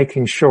in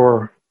making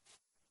sure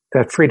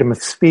that freedom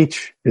of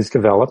speech is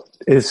developed,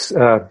 is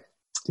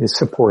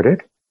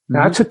supported.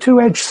 Now, it's a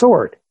two-edged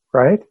sword,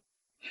 right?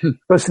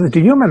 Because the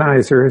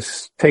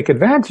dehumanizers take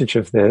advantage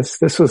of this.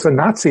 This was a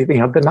Nazi,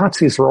 the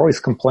Nazis were always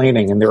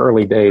complaining in the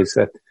early days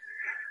that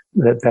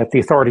the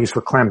authorities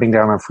were clamping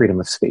down on freedom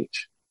of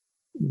speech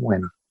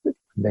when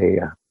they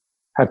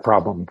had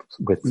problems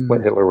with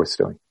what Hitler was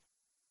doing.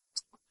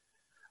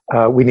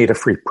 We need a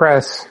free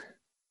press.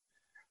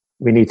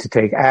 We need to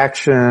take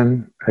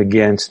action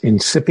against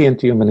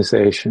incipient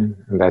dehumanization,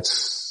 and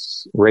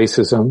that's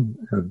racism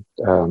and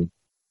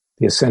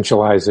the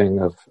essentializing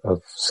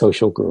of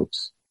social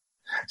groups.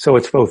 So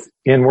it's both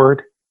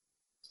inward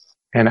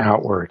and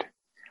outward.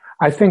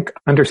 I think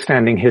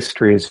understanding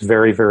history is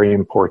very, very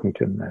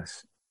important in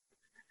this.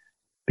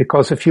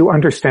 Because if you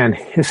understand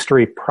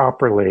history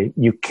properly,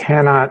 you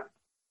cannot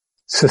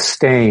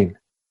sustain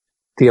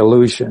the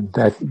illusion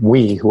that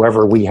we,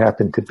 whoever we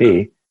happen to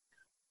be,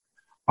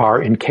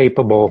 are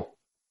incapable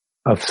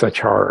of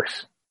such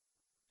horrors.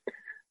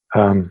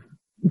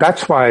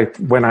 That's why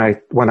when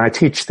I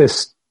teach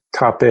this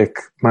topic,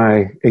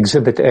 my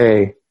Exhibit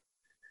A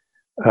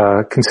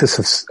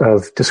consists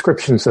of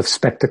descriptions of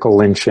spectacle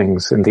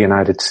lynchings in the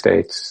United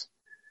States.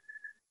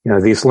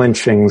 These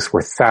lynchings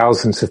where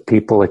thousands of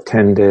people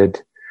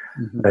attended.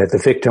 The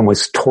victim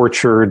was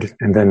tortured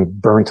and then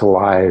burnt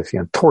alive,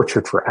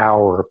 tortured for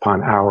hour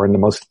upon hour in the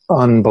most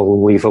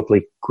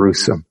unbelievably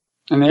gruesome.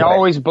 And they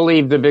always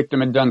believed the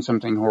victim had done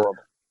something horrible.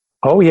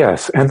 Oh,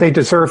 yes. And they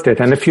deserved it.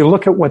 And if you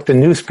look at what the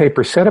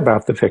newspaper said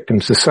about the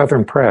victims, the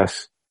Southern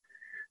press,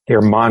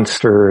 they're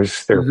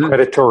monsters, they're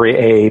predatory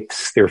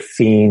apes, they're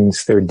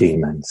fiends, they're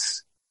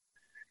demons.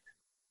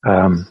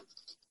 And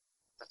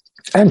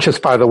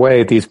just by the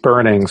way, these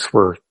burnings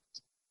were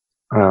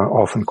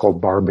often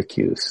called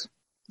barbecues.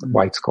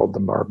 Whites called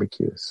them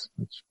barbecues,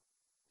 which,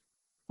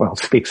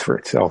 speaks for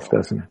itself,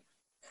 doesn't it?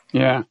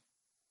 Yeah.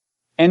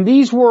 And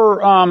these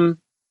were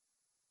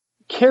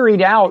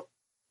carried out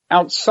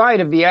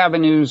outside of the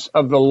avenues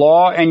of the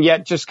law and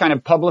yet just kind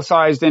of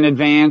publicized in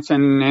advance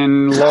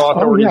and law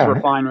authorities were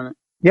fine with it.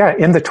 Yeah,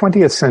 in the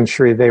 20th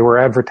century, they were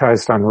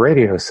advertised on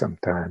radio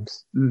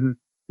sometimes.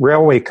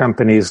 Railway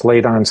companies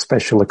laid on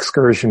special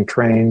excursion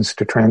trains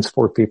to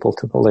transport people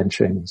to the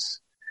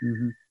lynchings.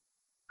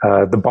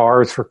 The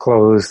bars were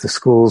closed, the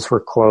schools were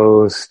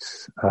closed,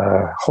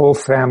 whole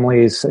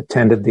families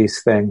attended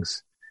these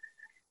things.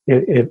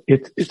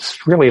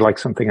 It's really like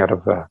something out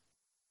of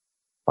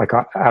like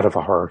out of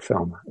a horror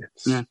film.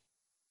 It's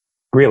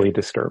really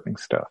disturbing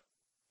stuff.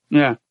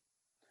 Yeah.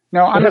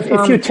 No,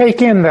 if you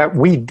take in that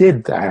we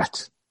did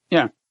that,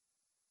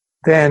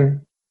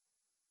 then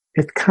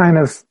it kind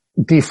of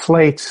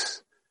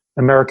deflates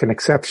American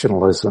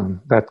exceptionalism,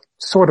 that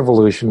sort of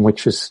illusion,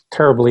 which is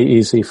terribly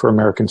easy for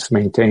Americans to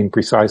maintain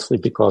precisely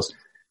because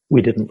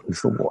we didn't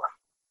lose the war.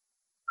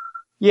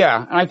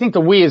 Yeah, and I think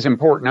the we is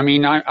important. I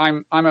mean,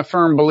 I'm a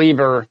firm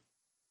believer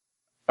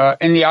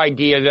in the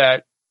idea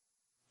that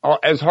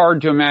as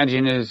hard to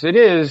imagine as it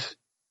is,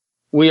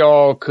 we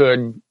all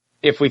could,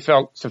 if we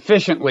felt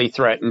sufficiently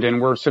threatened and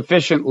were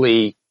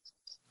sufficiently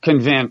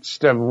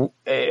convinced of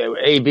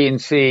A, B,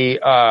 and C,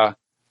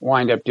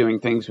 wind up doing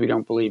things we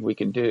don't believe we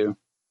could do.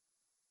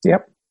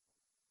 Yep.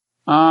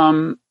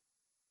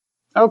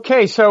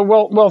 Okay, so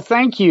well,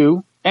 thank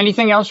you.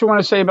 Anything else you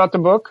want to say about the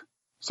book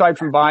aside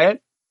from buy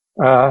it?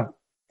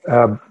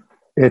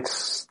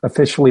 It's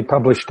officially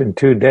published in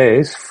 2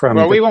 days from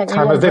the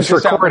time of this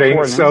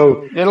recording,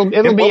 so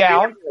it'll be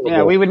out.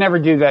 Yeah, we would never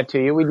do that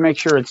to you. We'd make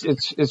sure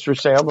it's for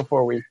sale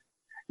before we.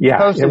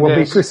 Yeah, it will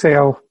be for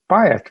sale.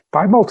 Buy it.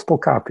 Buy multiple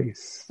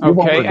copies.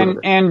 Okay,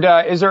 and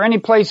is there any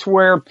place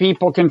where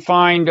people can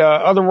find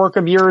other work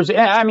of yours?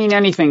 I mean,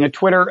 anything. A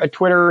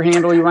Twitter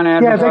handle you want to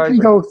advertise?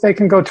 Yeah, they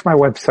can go to my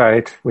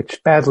website,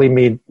 which badly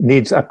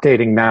needs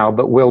updating now,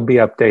 but will be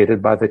updated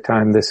by the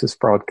time this is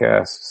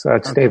broadcast. So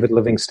it's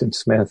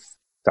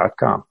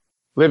davidlivingston.smith.com.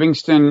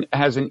 Livingston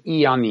has an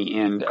E on the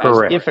end,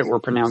 Correct. As if it were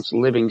pronounced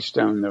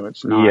Livingstone, though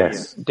it's not.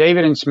 Yes.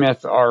 David and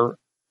Smith are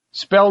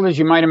spelled as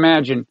you might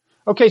imagine.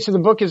 Okay, so the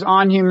book is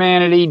On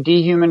Humanity,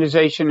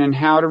 Dehumanization, and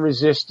How to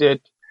Resist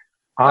It.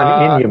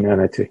 On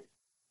Inhumanity.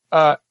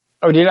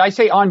 Did I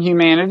say On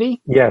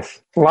Humanity? Yes.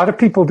 A lot of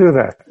people do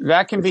that.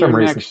 That can be your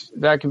next.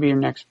 That can be your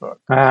next book.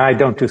 I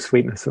don't do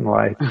Sweetness and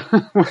Light.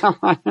 Well,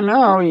 I don't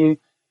know.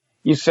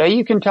 You say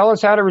you can tell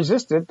us how to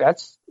resist it.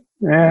 That's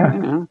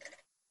Yeah.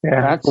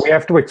 We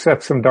have to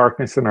accept some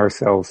darkness in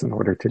ourselves in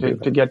order to do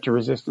that. To get to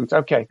resistance.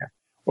 Okay.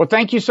 Well,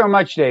 thank you so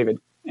much, David,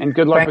 and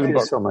good luck with the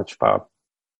book. Thank you so much, Bob.